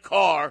Loves My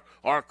Car,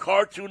 our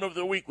cartoon of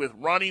the week with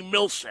Ronnie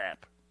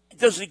Millsap.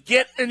 Does it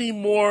get any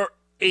more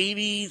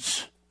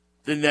 80s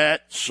than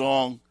that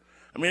song?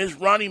 I mean, there's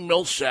Ronnie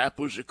Millsap,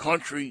 who's a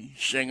country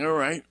singer,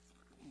 right?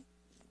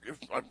 If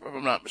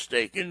I'm not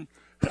mistaken.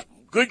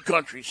 Good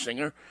country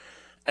singer.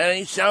 And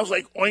he sounds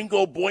like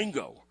Oingo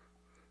Boingo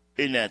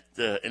in that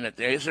day.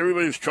 I guess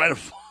everybody was trying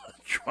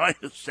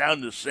to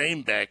sound the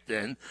same back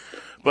then.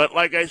 But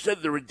like I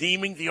said,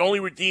 the only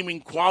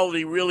redeeming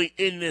quality really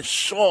in this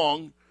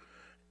song,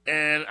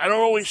 and I don't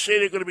always say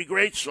they're going to be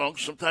great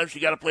songs. Sometimes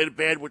you got to play the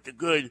bad with the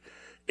good,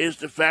 is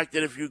the fact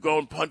that if you go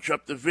and punch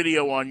up the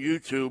video on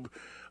YouTube,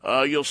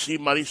 you'll see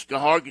Mariska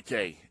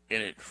Hargitay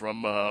in it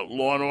from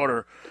Law &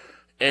 Order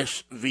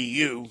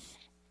SVU.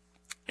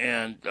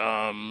 And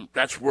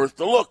that's worth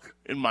the look,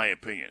 in my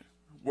opinion.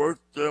 Worth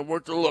the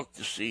look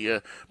to see.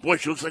 Boy,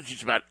 she looks like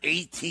she's about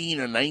 18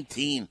 or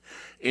 19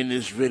 in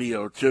this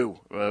video, too.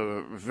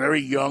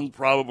 Very young,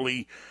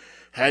 probably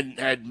hadn't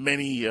had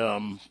many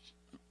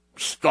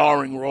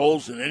starring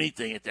roles in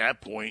anything at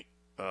that point.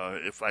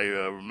 If I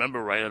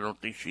remember right, I don't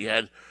think she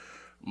had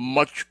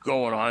much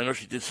going on. I know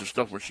she did some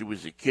stuff when she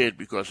was a kid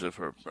because of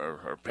her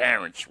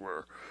parents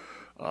were,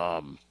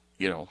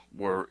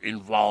 were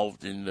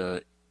involved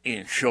in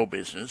show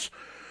business.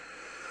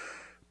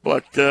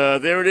 But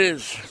there it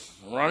is,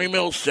 Ronnie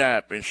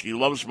Millsap, and She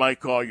Loves My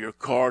Car, your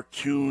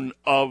cartoon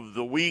of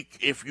the week.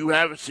 If you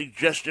have a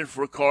suggestion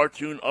for a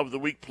cartoon of the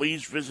week,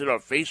 please visit our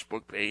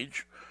Facebook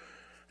page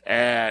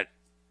at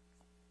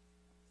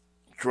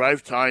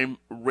Drive Time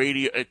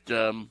Radio,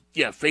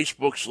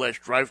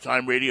 Facebook/Drive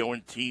Time Radio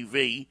and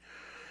TV.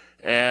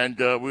 And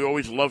we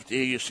always love to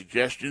hear your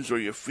suggestions or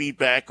your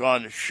feedback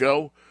on the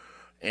show.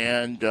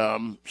 And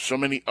so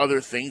many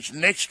other things.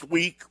 Next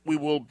week, we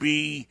will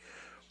be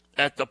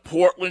at the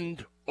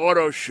Portland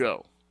Auto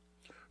Show,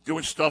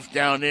 doing stuff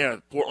down there.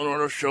 The Portland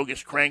Auto Show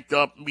gets cranked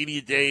up.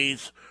 Media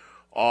days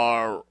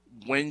are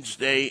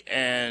Wednesday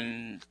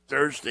and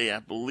Thursday, I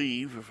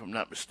believe, if I'm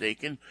not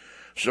mistaken.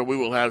 So we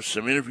will have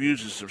some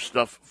interviews and some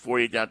stuff for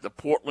you down at the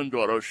Portland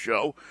Auto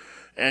Show.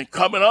 And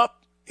coming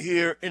up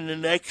here in the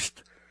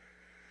next,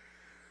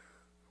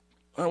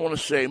 I want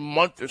to say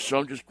month or so,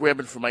 I'm just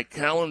grabbing from my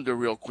calendar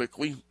real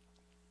quickly.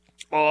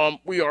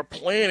 We are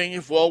planning,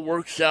 if all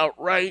works out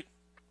right,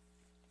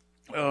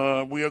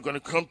 we are going to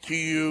come to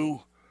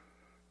you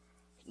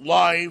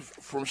live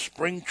from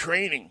spring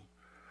training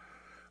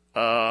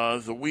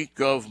the week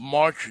of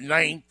March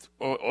 9th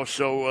or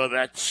so.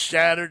 That's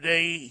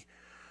Saturday,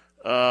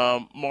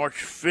 March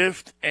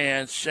 5th,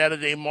 and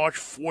Saturday, March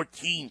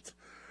 14th.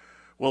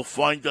 Will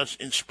find us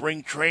in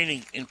spring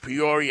training in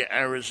Peoria,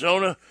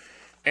 Arizona.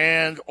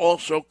 And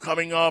also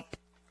coming up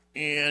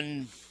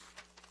in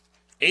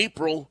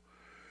April,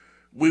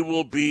 we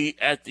will be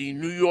at the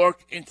New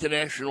York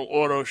International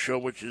Auto Show,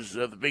 which is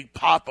the big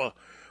papa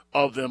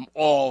of them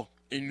all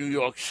in New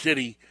York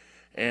City.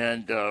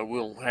 And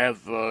we'll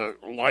have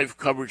live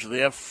coverage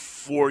there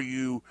for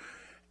you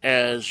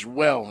as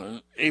well.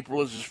 And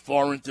April is as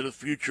far into the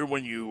future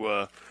when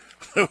you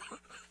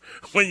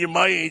when you're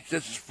my age,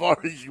 that's as far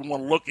as you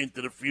want to look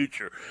into the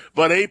future.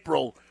 But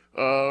April,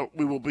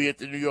 we will be at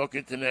the New York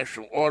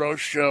International Auto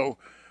Show.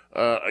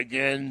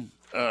 Again,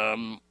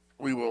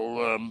 we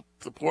will,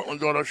 the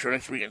Portland Auto Show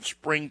next week in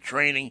spring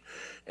training.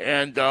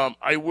 And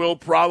I will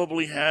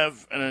probably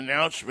have an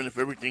announcement, if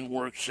everything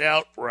works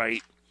out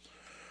right,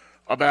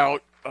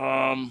 about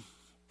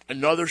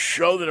another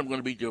show that I'm going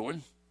to be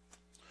doing,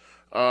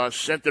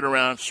 centered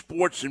around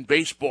sports and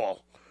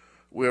baseball.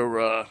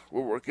 We're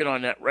working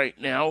on that right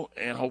now,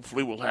 and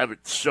hopefully we'll have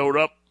it sewed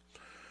up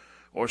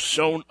or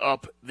sewn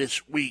up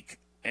this week.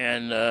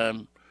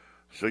 And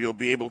so you'll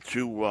be able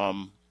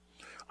to,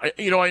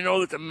 I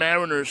know that the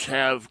Mariners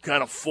have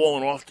kind of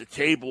fallen off the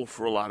table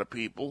for a lot of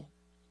people,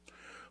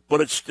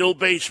 but it's still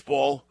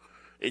baseball.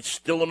 It's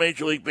still a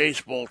Major League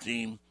Baseball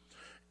team,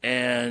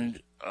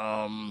 and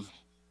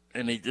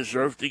they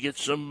deserve to get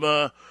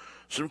some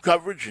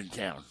coverage in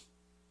town.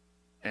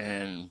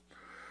 And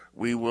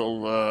we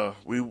will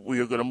we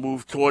are going to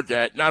move toward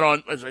that. Not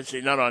on, as I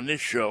say, not on this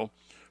show,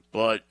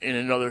 but in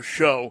another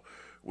show,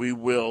 we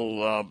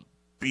will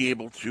be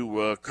able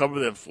to cover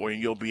them for you.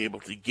 You'll be able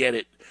to get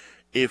it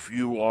if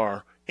you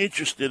are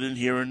interested in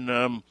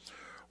hearing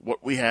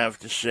what we have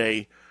to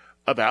say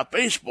about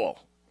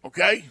baseball.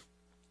 Okay?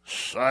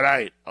 All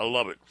right. I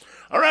love it.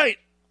 All right.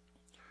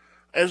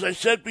 As I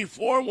said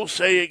before, we'll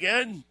say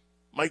again,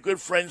 my good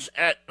friends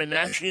at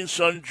Menashe &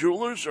 Son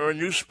Jewelers are a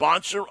new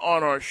sponsor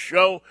on our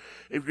show.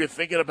 If you're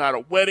thinking about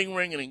a wedding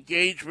ring, an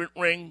engagement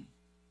ring,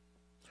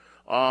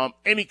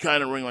 any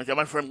kind of ring like that.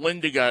 My friend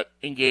Linda got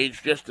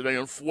engaged yesterday.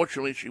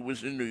 Unfortunately, she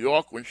was in New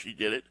York when she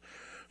did it,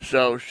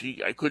 so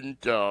I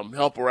couldn't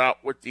help her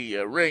out with the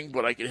ring,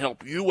 but I can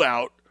help you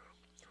out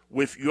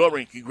with your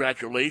ring.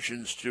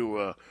 Congratulations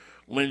to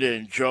Linda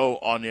and Joe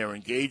on their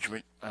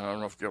engagement. I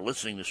don't know if they're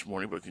listening this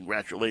morning, but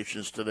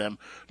congratulations to them.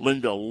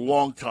 Linda, a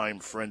longtime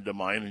friend of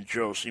mine, and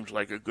Joe seems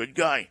like a good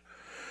guy.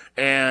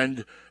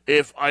 And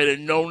if I'd have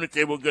known that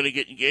they were going to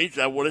get engaged,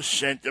 I would have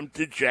sent them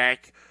to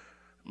Josh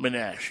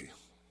Menashe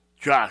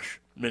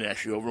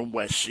over in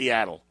West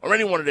Seattle, or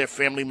any one of their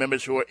family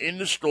members who are in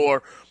the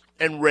store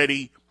and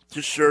ready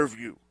to serve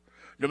you.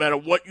 No matter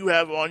what you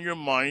have on your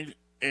mind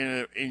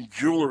in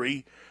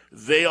jewelry,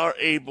 they are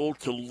able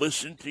to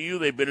listen to you.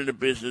 They've been in the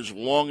business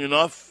long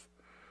enough,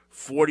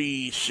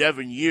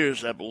 47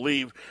 years, I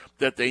believe,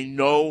 that they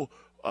know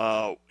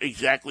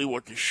exactly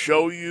what to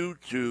show you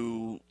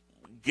to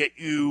get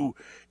you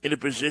in a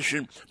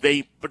position.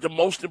 But the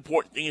most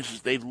important thing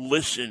is they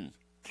listen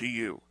to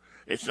you.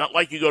 It's not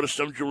like you go to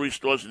some jewelry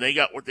stores and they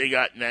got what they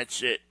got and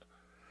that's it.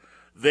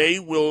 They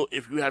will,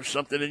 if you have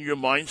something in your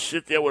mind,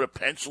 sit there with a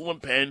pencil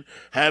and pen,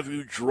 have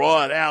you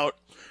draw it out,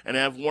 and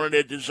have one of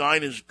their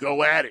designers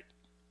go at it.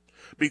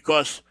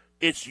 Because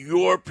it's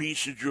your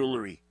piece of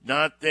jewelry,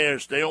 not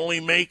theirs. They only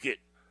make it.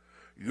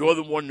 You're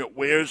the one that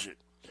wears it.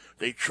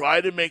 They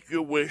try to make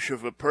your wish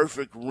of a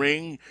perfect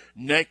ring,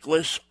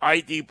 necklace,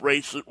 ID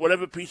bracelet,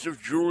 whatever piece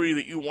of jewelry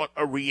that you want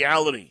a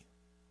reality.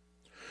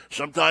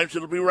 Sometimes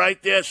it'll be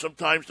right there.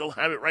 Sometimes they'll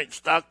have it right in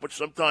stock, but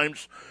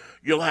sometimes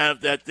you'll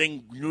have that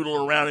thing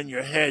noodling around in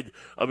your head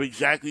of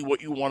exactly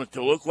what you want it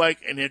to look like,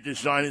 and their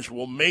designers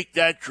will make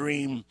that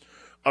dream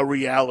a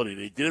reality.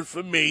 They did it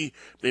for me.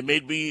 They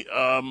made me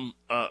a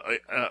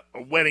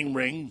wedding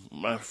ring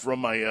from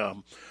my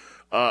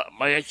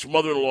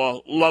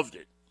ex-mother-in-law. Loved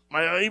it.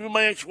 Even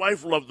my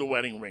ex-wife loved the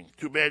wedding ring.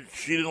 Too bad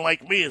she didn't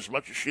like me as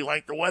much as she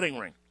liked the wedding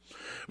ring.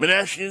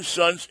 Menashe &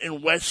 Sons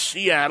in West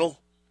Seattle.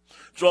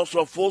 It's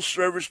also a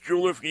full-service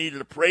jeweler. If you need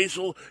an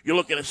appraisal, you're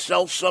looking to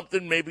sell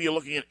something, maybe you're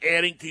looking at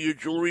adding to your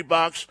jewelry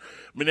box,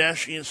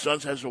 Menashe &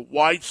 Sons has a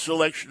wide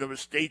selection of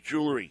estate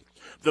jewelry,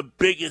 the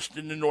biggest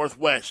in the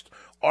Northwest.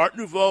 Art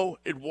Nouveau,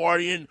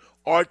 Edwardian,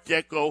 Art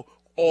Deco,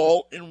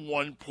 all in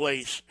one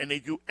place. And they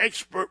do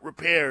expert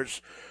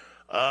repairs.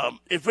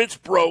 If it's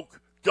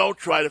broke, don't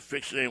try to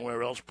fix it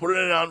anywhere else. Put it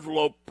in an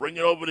envelope, bring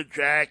it over to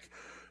Jack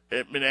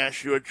at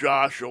Menashe or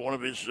Josh or one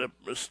of his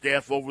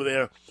staff over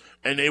there,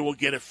 and they will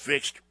get it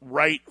fixed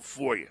right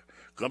for you.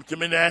 Come to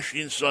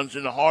Menashe & Sons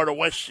in the heart of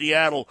West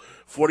Seattle,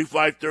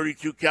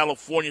 4532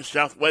 California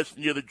Southwest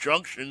near the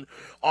junction,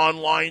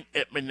 online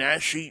at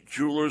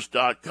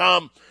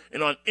MenasheJewelers.com,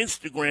 and on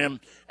Instagram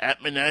at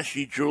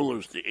Menashe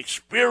Jewelers. The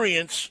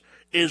experience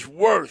is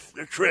worth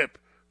the trip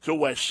to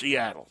West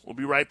Seattle. We'll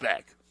be right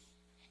back.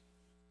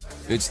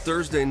 It's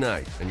Thursday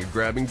night, and you're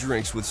grabbing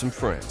drinks with some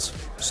friends.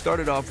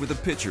 Started off with a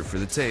pitcher for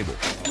the table,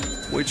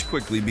 which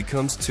quickly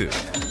becomes two.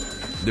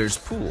 There's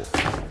pool.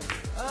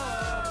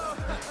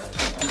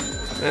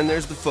 And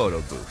there's the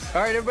photo booth.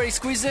 All right, everybody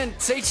squeeze in.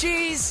 Say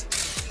cheese!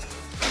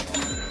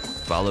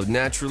 Followed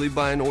naturally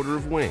by an order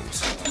of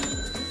wings.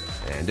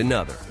 And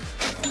another.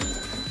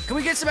 Can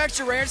we get some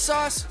extra ranch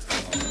sauce?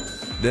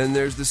 Then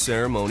there's the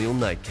ceremonial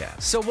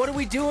nightcap. So what are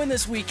we doing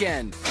this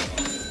weekend?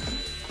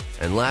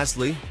 And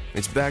lastly,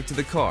 it's back to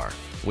the car,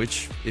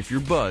 which, if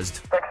you're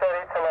buzzed,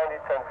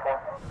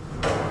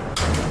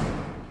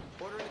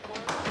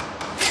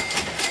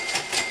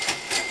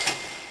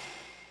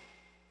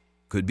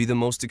 could be the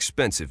most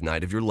expensive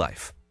night of your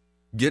life.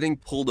 Getting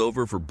pulled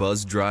over for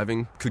buzz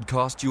driving could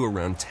cost you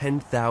around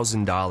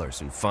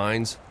 $10,000 in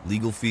fines,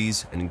 legal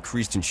fees, and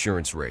increased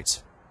insurance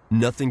rates.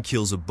 Nothing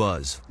kills a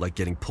buzz like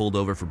getting pulled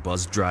over for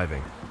buzz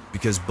driving,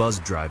 because buzz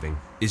driving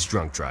is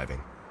drunk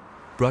driving.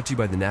 Brought to you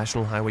by the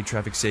National Highway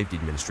Traffic Safety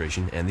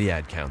Administration and the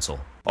Ad Council.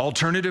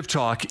 Alternative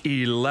Talk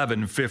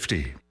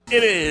 1150.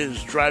 It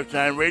is Drive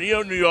Time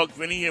Radio. New York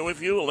Vinnie here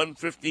with you,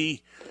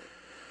 1150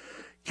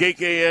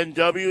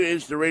 KKNW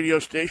is the radio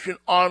station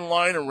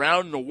online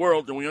around the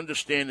world, and we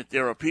understand that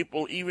there are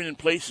people, even in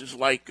places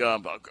like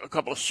a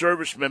couple of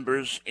service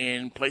members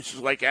in places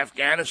like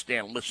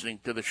Afghanistan, listening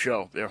to the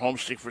show. They're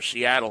homesick for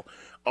Seattle.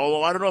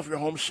 Although I don't know if you're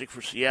homesick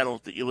for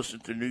Seattle that you listen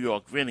to New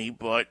York Vinnie,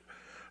 but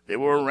they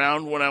were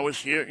around when I was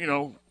here. You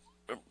know,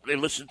 they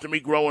listened to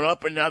me growing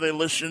up, and now they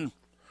listen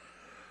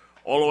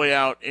all the way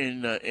out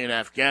in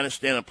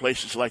Afghanistan and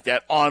places like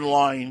that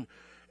online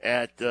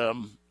at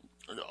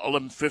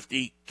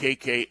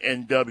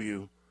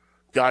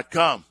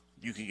 1150kknw.com.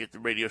 You can get the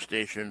radio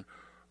station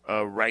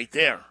right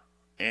there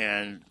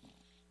and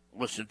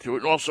listen to it.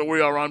 And also,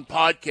 we are on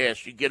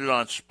podcast. You get it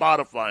on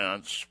Spotify,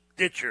 on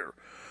Stitcher,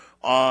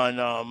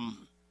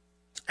 on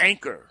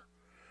Anchor,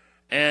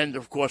 and,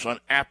 of course, on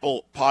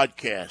Apple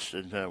Podcasts.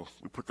 And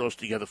we put those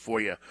together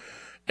for you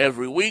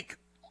every week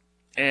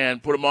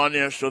and put them on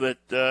there so that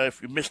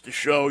if you missed the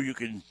show, you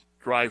can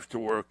drive to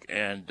work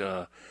and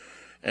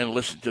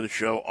listen to the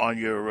show on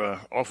your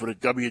off of the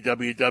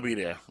www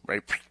there,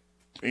 right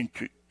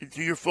into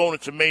your phone.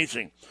 It's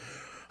amazing.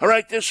 All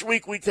right, this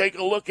week we take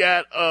a look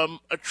at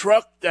a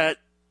truck that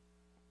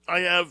I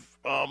have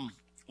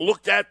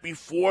looked at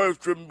before, I've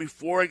driven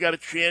before. I got a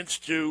chance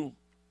to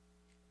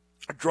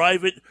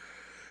drive it.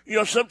 You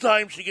know,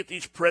 sometimes you get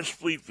these press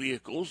fleet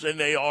vehicles, and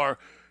they are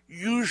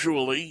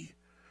usually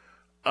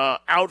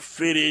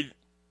outfitted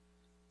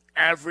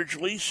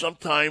averagely,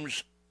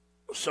 sometimes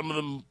some of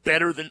them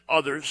better than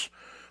others.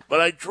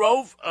 But I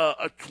drove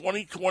a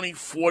 2020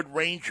 Ford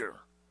Ranger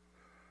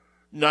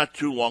not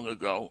too long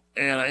ago,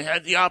 and I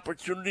had the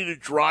opportunity to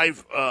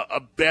drive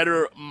a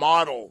better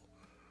model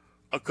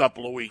a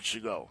couple of weeks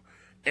ago.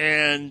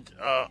 And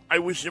I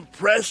was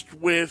impressed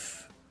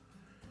with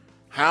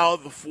how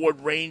the Ford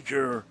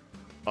Ranger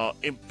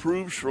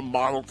improves from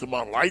model to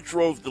model. I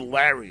drove the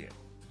Lariat.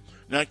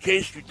 Now, in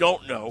case you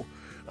don't know,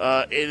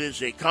 it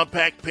is a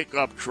compact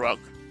pickup truck.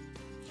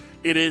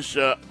 It is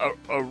a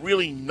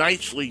really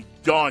nicely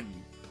done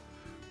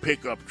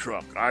pickup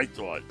truck, I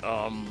thought.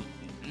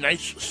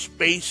 Nice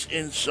space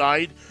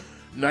inside,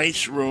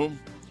 nice room,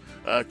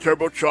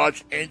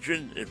 turbocharged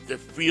engine that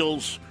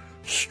feels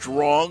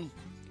strong.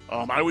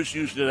 I was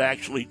using it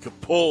actually to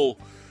pull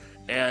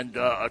and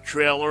a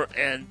trailer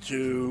and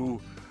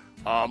to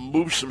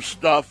move some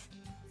stuff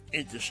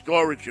into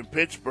storage in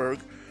Pittsburgh.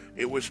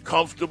 It was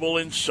comfortable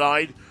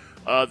inside.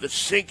 The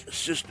sync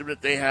system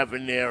that they have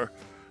in there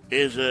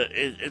is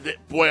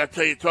boy, I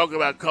tell you, talk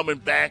about coming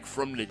back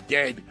from the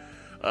dead.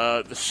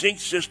 The sync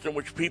system,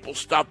 which people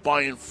stopped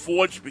buying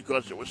Fords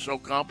because it was so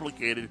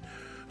complicated,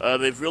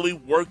 they've really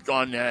worked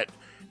on that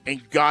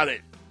and got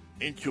it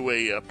into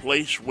a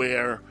place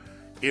where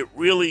it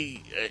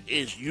really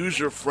is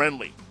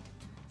user-friendly.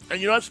 And,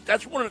 you know,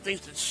 that's one of the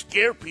things that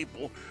scare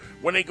people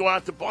when they go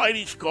out to buy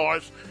these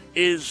cars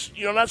is,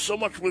 you know, not so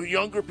much with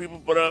younger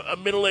people, but a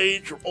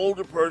middle-aged or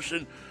older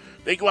person.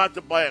 They go out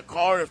to buy a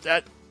car, and if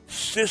that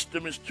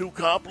system is too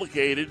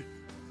complicated,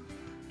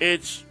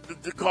 it's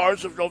the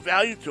car's of no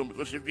value to them,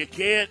 because if you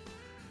can't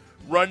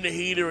run the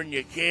heater and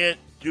you can't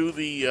do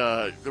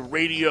the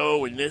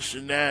radio and this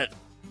and that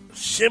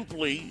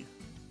simply,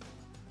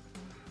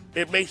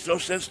 it makes no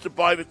sense to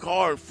buy the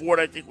car. Ford,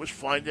 I think, was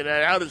finding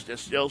that out as their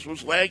sales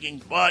was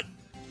lagging, but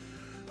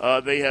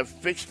they have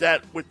fixed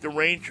that with the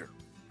Ranger.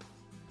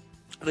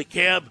 The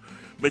cab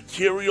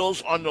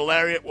materials on the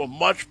Lariat were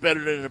much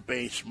better than the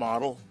base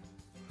model.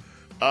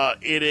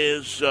 It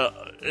is,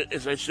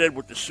 as I said,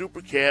 with the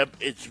Super Cab,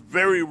 it's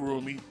very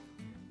roomy.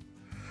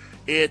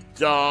 It,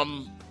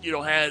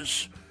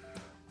 has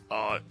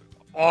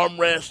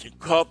armrests and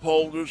cup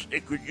holders.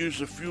 It could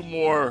use a few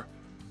more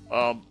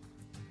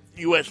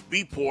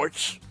USB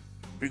ports,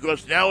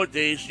 because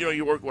nowadays,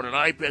 you work with an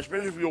iPad,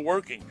 especially if you're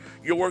working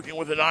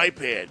with an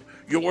iPad.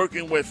 You're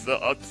working with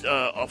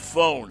a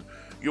phone.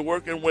 You're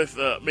working with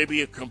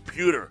maybe a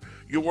computer.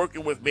 You're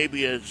working with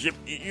maybe a zip.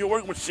 You're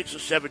working with 6 or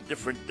 7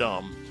 different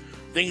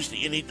things that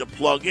you need to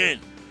plug in.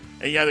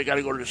 And they got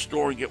to go to the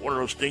store and get one of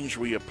those things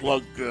where you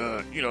plug,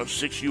 6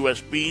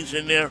 USBs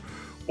in there,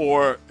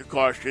 or the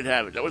car should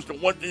have it. That was the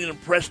one thing that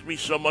impressed me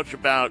so much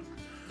about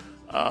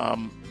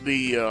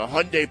the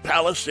Hyundai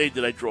Palisade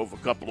that I drove a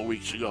couple of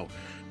weeks ago,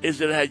 is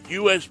that it had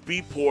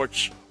USB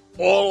ports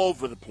all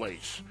over the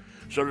place.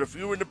 So that if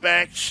you were in the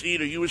back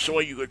seat or you were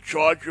somewhere, you could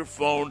charge your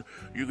phone,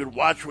 you could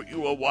watch what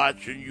you were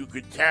watching, you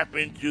could tap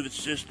into the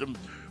system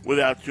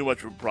without too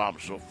much of a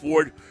problem. So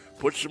Ford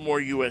put some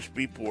more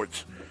USB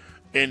ports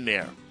in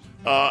there.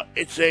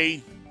 It's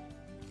a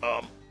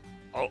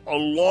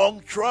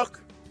long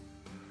truck,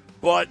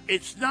 but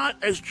it's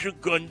not as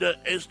jugunda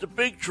as the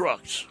big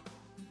trucks.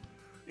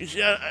 You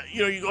see,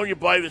 you go and you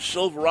buy the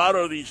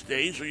Silverado these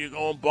days, or you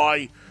go and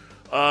buy,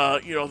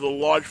 the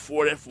large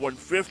Ford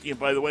F-150. And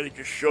by the way, they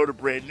just showed a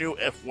brand new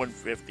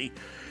F-150.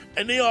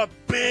 And they are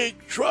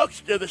big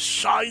trucks. They're the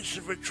size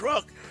of a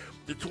truck.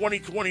 The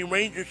 2020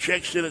 Ranger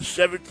checks in at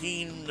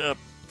 17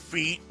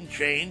 feet and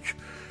change.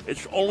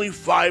 It's only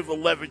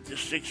 5'11" to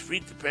 6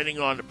 feet, depending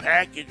on the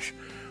package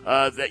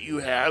that you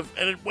have.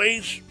 And it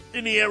weighs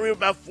in the area of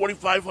about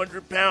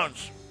 4,500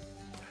 pounds.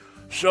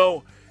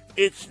 So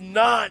it's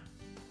not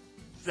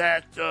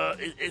that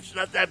it's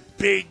not that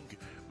big,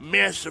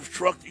 massive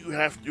truck that you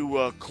have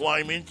to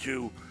climb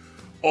into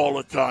all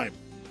the time.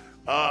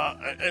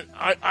 And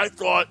I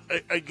thought,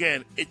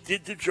 again, it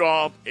did the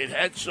job. It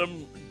had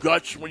some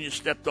guts when you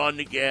stepped on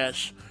the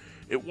gas.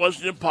 It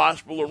wasn't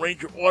impossible. The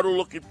Ranger ought to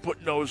look at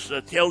putting those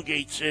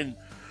tailgates in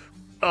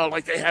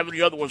like they have in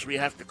the other ones where you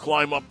have to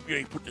climb up.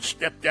 You put the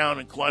step down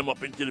and climb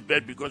up into the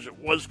bed, because it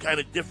was kind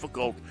of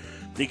difficult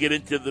to get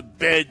into the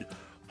bed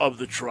of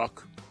the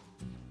truck.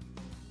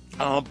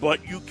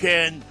 But you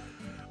can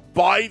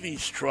buy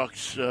these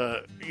trucks.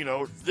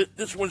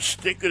 This one's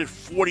sticking at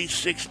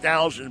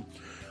 $46,000.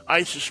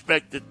 I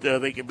suspect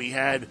that they can be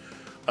had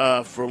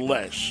for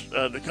less.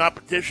 The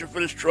competition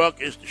for this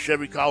truck is the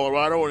Chevy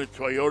Colorado and the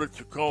Toyota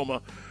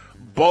Tacoma,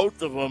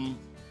 both of them,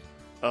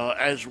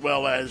 as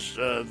well as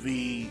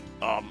the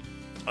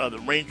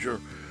Ranger.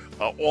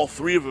 All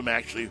three of them,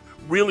 actually,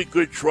 really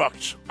good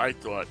trucks, I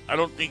thought. I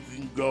don't think you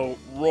can go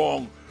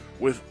wrong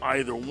with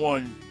either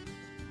one.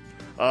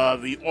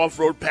 The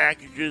off-road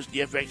packages, the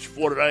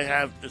FX4 that I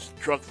have, this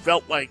truck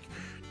felt like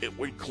it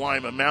would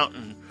climb a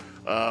mountain,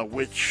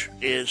 which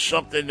is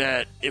something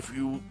that if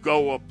you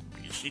go up,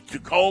 you see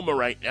Tacoma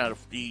right now,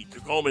 the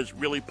Tacoma is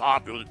really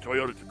popular, the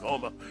Toyota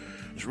Tacoma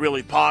is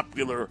really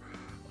popular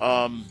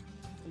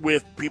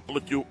with people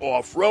that do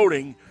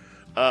off-roading.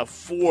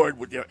 Ford,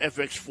 with their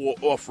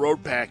FX4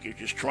 off-road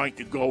package, is trying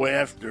to go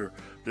after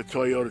the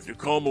Toyota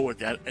Tacoma with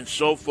that, and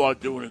so far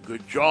doing a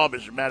good job.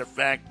 As a matter of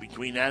fact,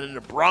 between that and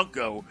the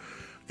Bronco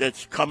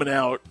that's coming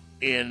out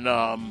in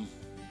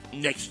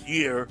next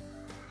year,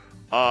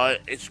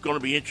 it's going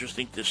to be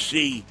interesting to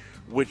see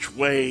which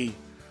way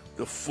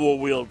the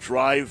four-wheel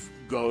drive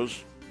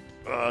goes.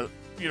 The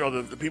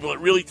people that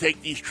really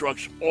take these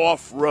trucks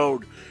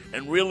off-road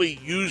and really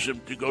use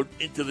them to go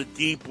into the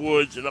deep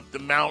woods and up the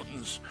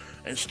mountains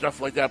and stuff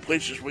like that,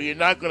 places where you're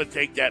not going to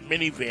take that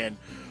minivan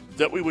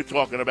that we were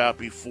talking about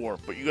before,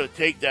 but you're going to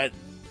take that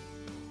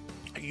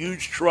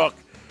huge truck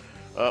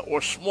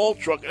or small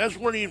truck. And that's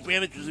one of the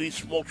advantages of these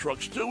small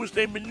trucks, too, is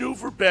they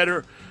maneuver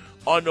better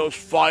on those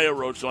fire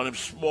roads, on them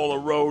smaller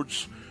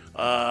roads.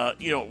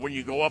 When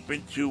you go up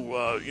into,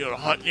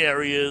 hunting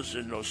areas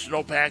and those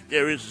snow-packed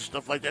areas and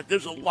stuff like that,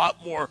 there's a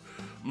lot more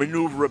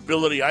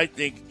maneuverability, I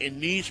think, in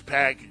these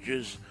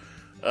packages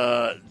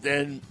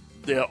than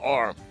there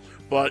are.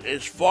 But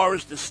as far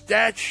as the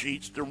stat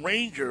sheets, the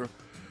Ranger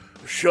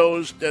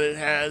shows that it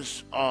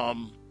has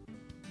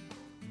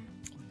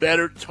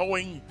better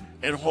towing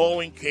and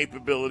hauling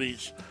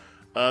capabilities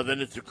than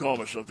the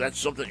Tacoma. So if that's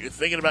something you're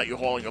thinking about, you're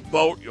hauling a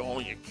boat, you're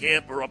hauling a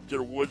camper up to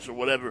the woods or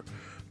whatever,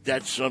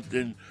 that's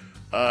something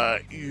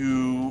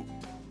you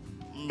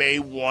may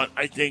want.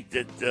 I think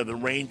that the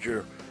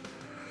Ranger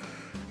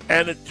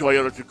and the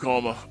Toyota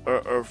Tacoma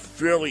are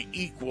fairly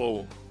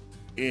equal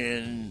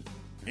in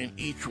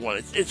each one.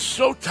 It's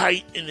so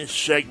tight in this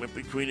segment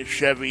between the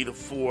Chevy, the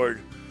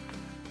Ford,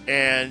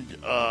 and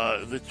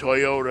the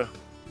Toyota.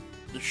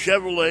 The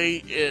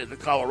Chevrolet, the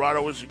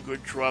Colorado is a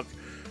good truck.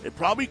 It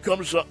probably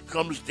comes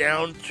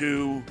down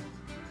to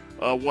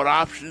what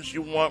options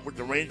you want. With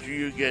the Ranger,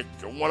 you get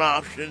one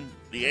option.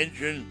 The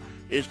engine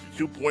is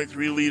the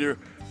 2.3 liter,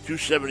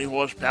 270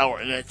 horsepower,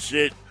 and that's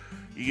it.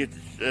 You get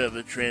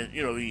the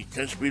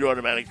 10-speed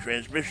automatic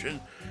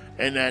transmission,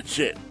 and that's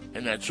it,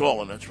 and that's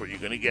all, and that's what you're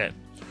going to get.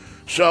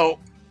 So,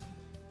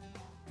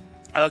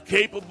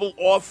 capable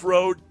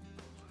off-road,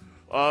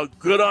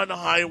 good on the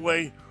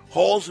highway,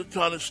 hauls a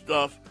ton of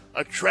stuff,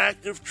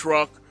 attractive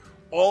truck,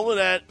 all of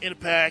that in a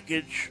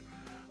package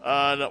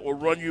that will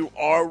run you.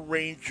 Our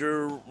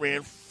Ranger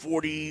ran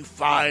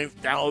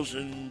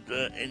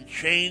 $45,000 and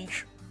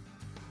change,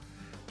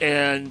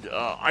 and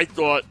I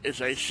thought,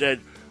 as I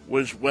said,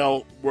 was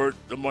well worth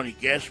the money.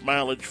 Gas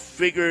mileage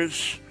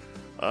figures,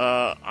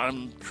 I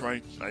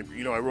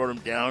wrote them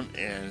down,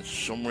 and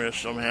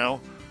somehow,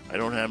 I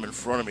don't have them in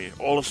front of me.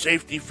 All the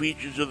safety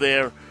features are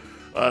there.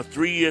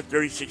 3-year,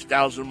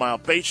 36,000-mile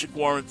basic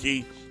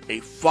warranty, a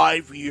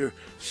 5-year,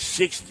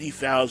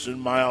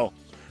 60,000-mile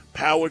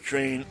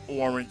powertrain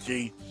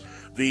warranty.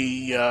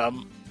 The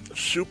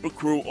Super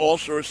Crew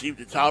also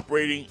received a top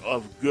rating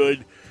of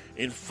good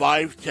in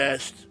 5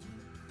 tests,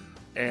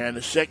 and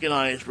the second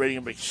highest rating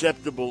of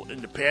acceptable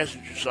in the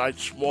passenger side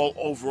small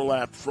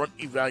overlap front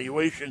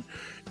evaluation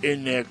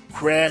in their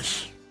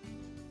crash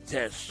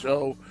test.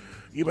 So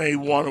you may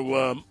want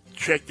to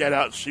check that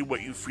out and see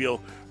what you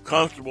feel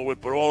comfortable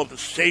with. But all of the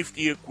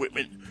safety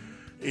equipment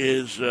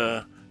is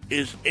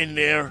in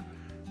there.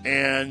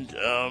 And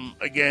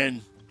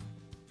again,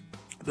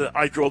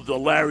 I drove the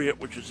Lariat,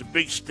 which is a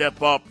big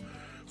step up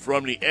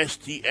from the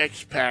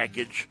STX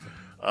package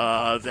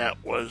that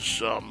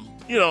was,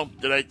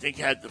 that I think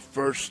had the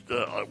first,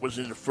 was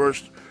in the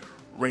first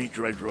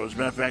Ranger I drove. As a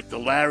matter of fact, the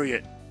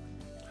Lariat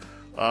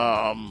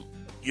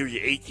gives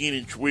you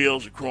 18-inch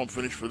wheels, a chrome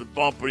finish for the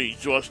bumper,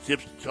 exhaust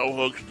tips, tow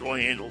hooks, door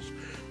handles,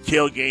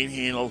 tailgate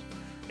handle,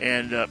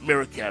 and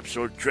mirror cap.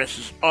 So it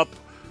dresses up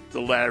the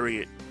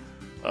Lariat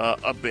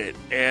a bit.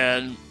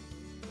 And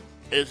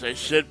as I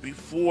said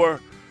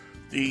before,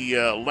 The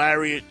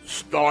Lariat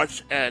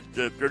starts at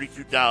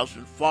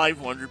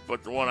 $32,500,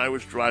 but the one I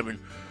was driving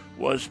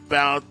was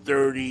about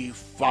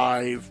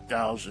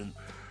 $35,000,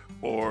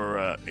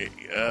 or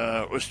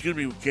excuse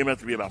me, it came out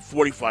to be about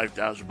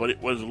 $45,000, but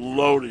it was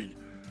loaded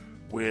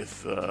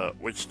with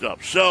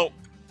stuff. So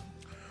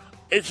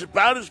it's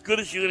about as good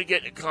as you're going to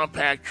get in a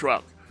compact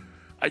truck.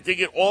 I think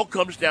it all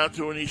comes down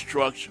to in these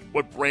trucks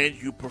what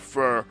brand you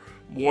prefer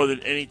more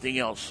than anything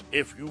else.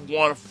 If you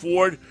want a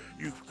Ford,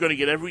 you're going to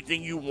get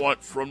everything you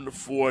want from the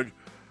Ford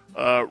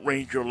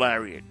Ranger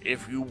Lariat.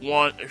 If you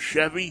want a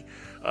Chevy,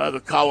 the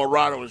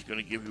Colorado is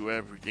going to give you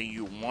everything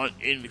you want.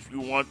 And if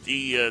you want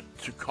the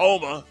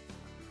Tacoma,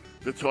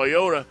 the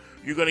Toyota,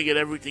 you're going to get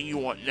everything you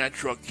want in that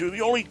truck too.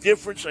 The only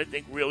difference, I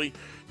think, really,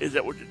 is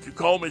that with the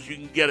Tacoma is you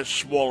can get a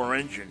smaller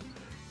engine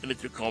in the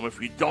Tacoma.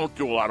 If you don't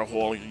do a lot of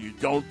hauling and you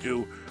don't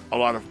do a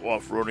lot of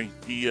off-roading,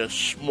 the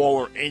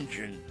smaller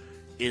engine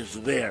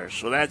is there.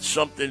 So that's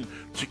something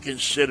to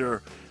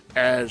consider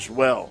as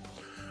well.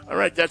 All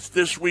right, that's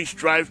this week's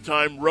Drive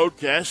Time Road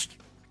Test.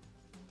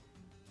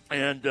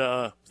 And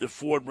the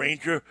Ford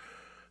Ranger,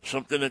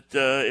 something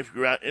that if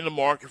you're out in the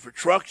market for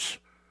trucks,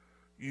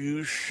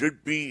 you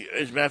should be.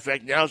 As a matter of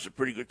fact, now is a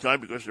pretty good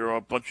time because there are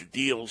a bunch of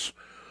deals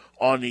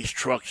on these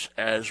trucks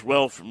as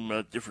well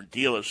from different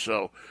dealers.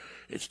 So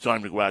it's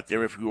time to go out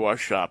there if you are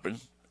shopping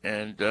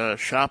and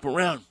shop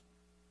around.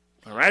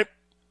 All right?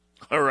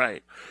 All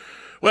right.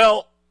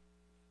 Well,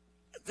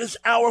 this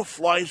hour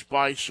flies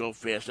by so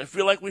fast. I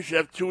feel like we should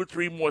have 2 or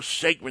 3 more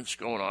segments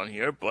going on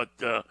here, but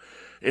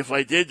if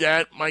I did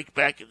that, Mike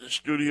back in the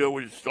studio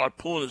would start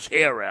pulling his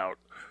hair out.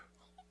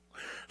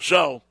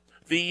 So,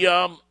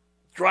 the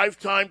drive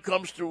time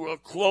comes to a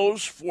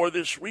close for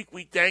this week.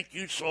 We thank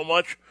you so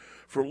much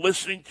for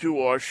listening to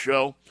our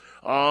show.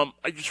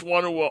 I just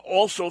want to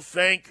also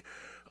thank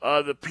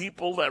the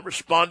people that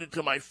responded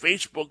to my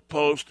Facebook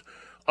post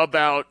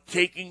about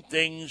taking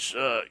things,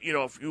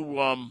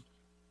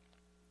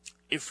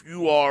 if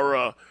you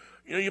are,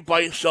 you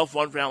buy yourself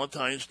on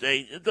Valentine's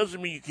Day, it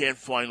doesn't mean you can't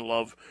find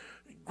love.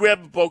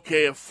 Grab a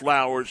bouquet of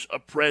flowers, a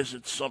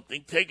present,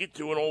 something. Take it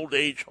to an old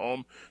age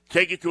home.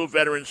 Take it to a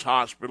veterans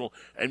hospital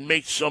and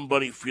make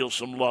somebody feel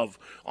some love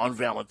on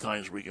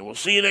Valentine's weekend. We'll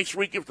see you next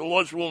week if the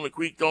Lord's will and the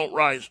creek don't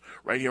rise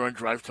right here on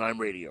Drive Time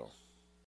Radio.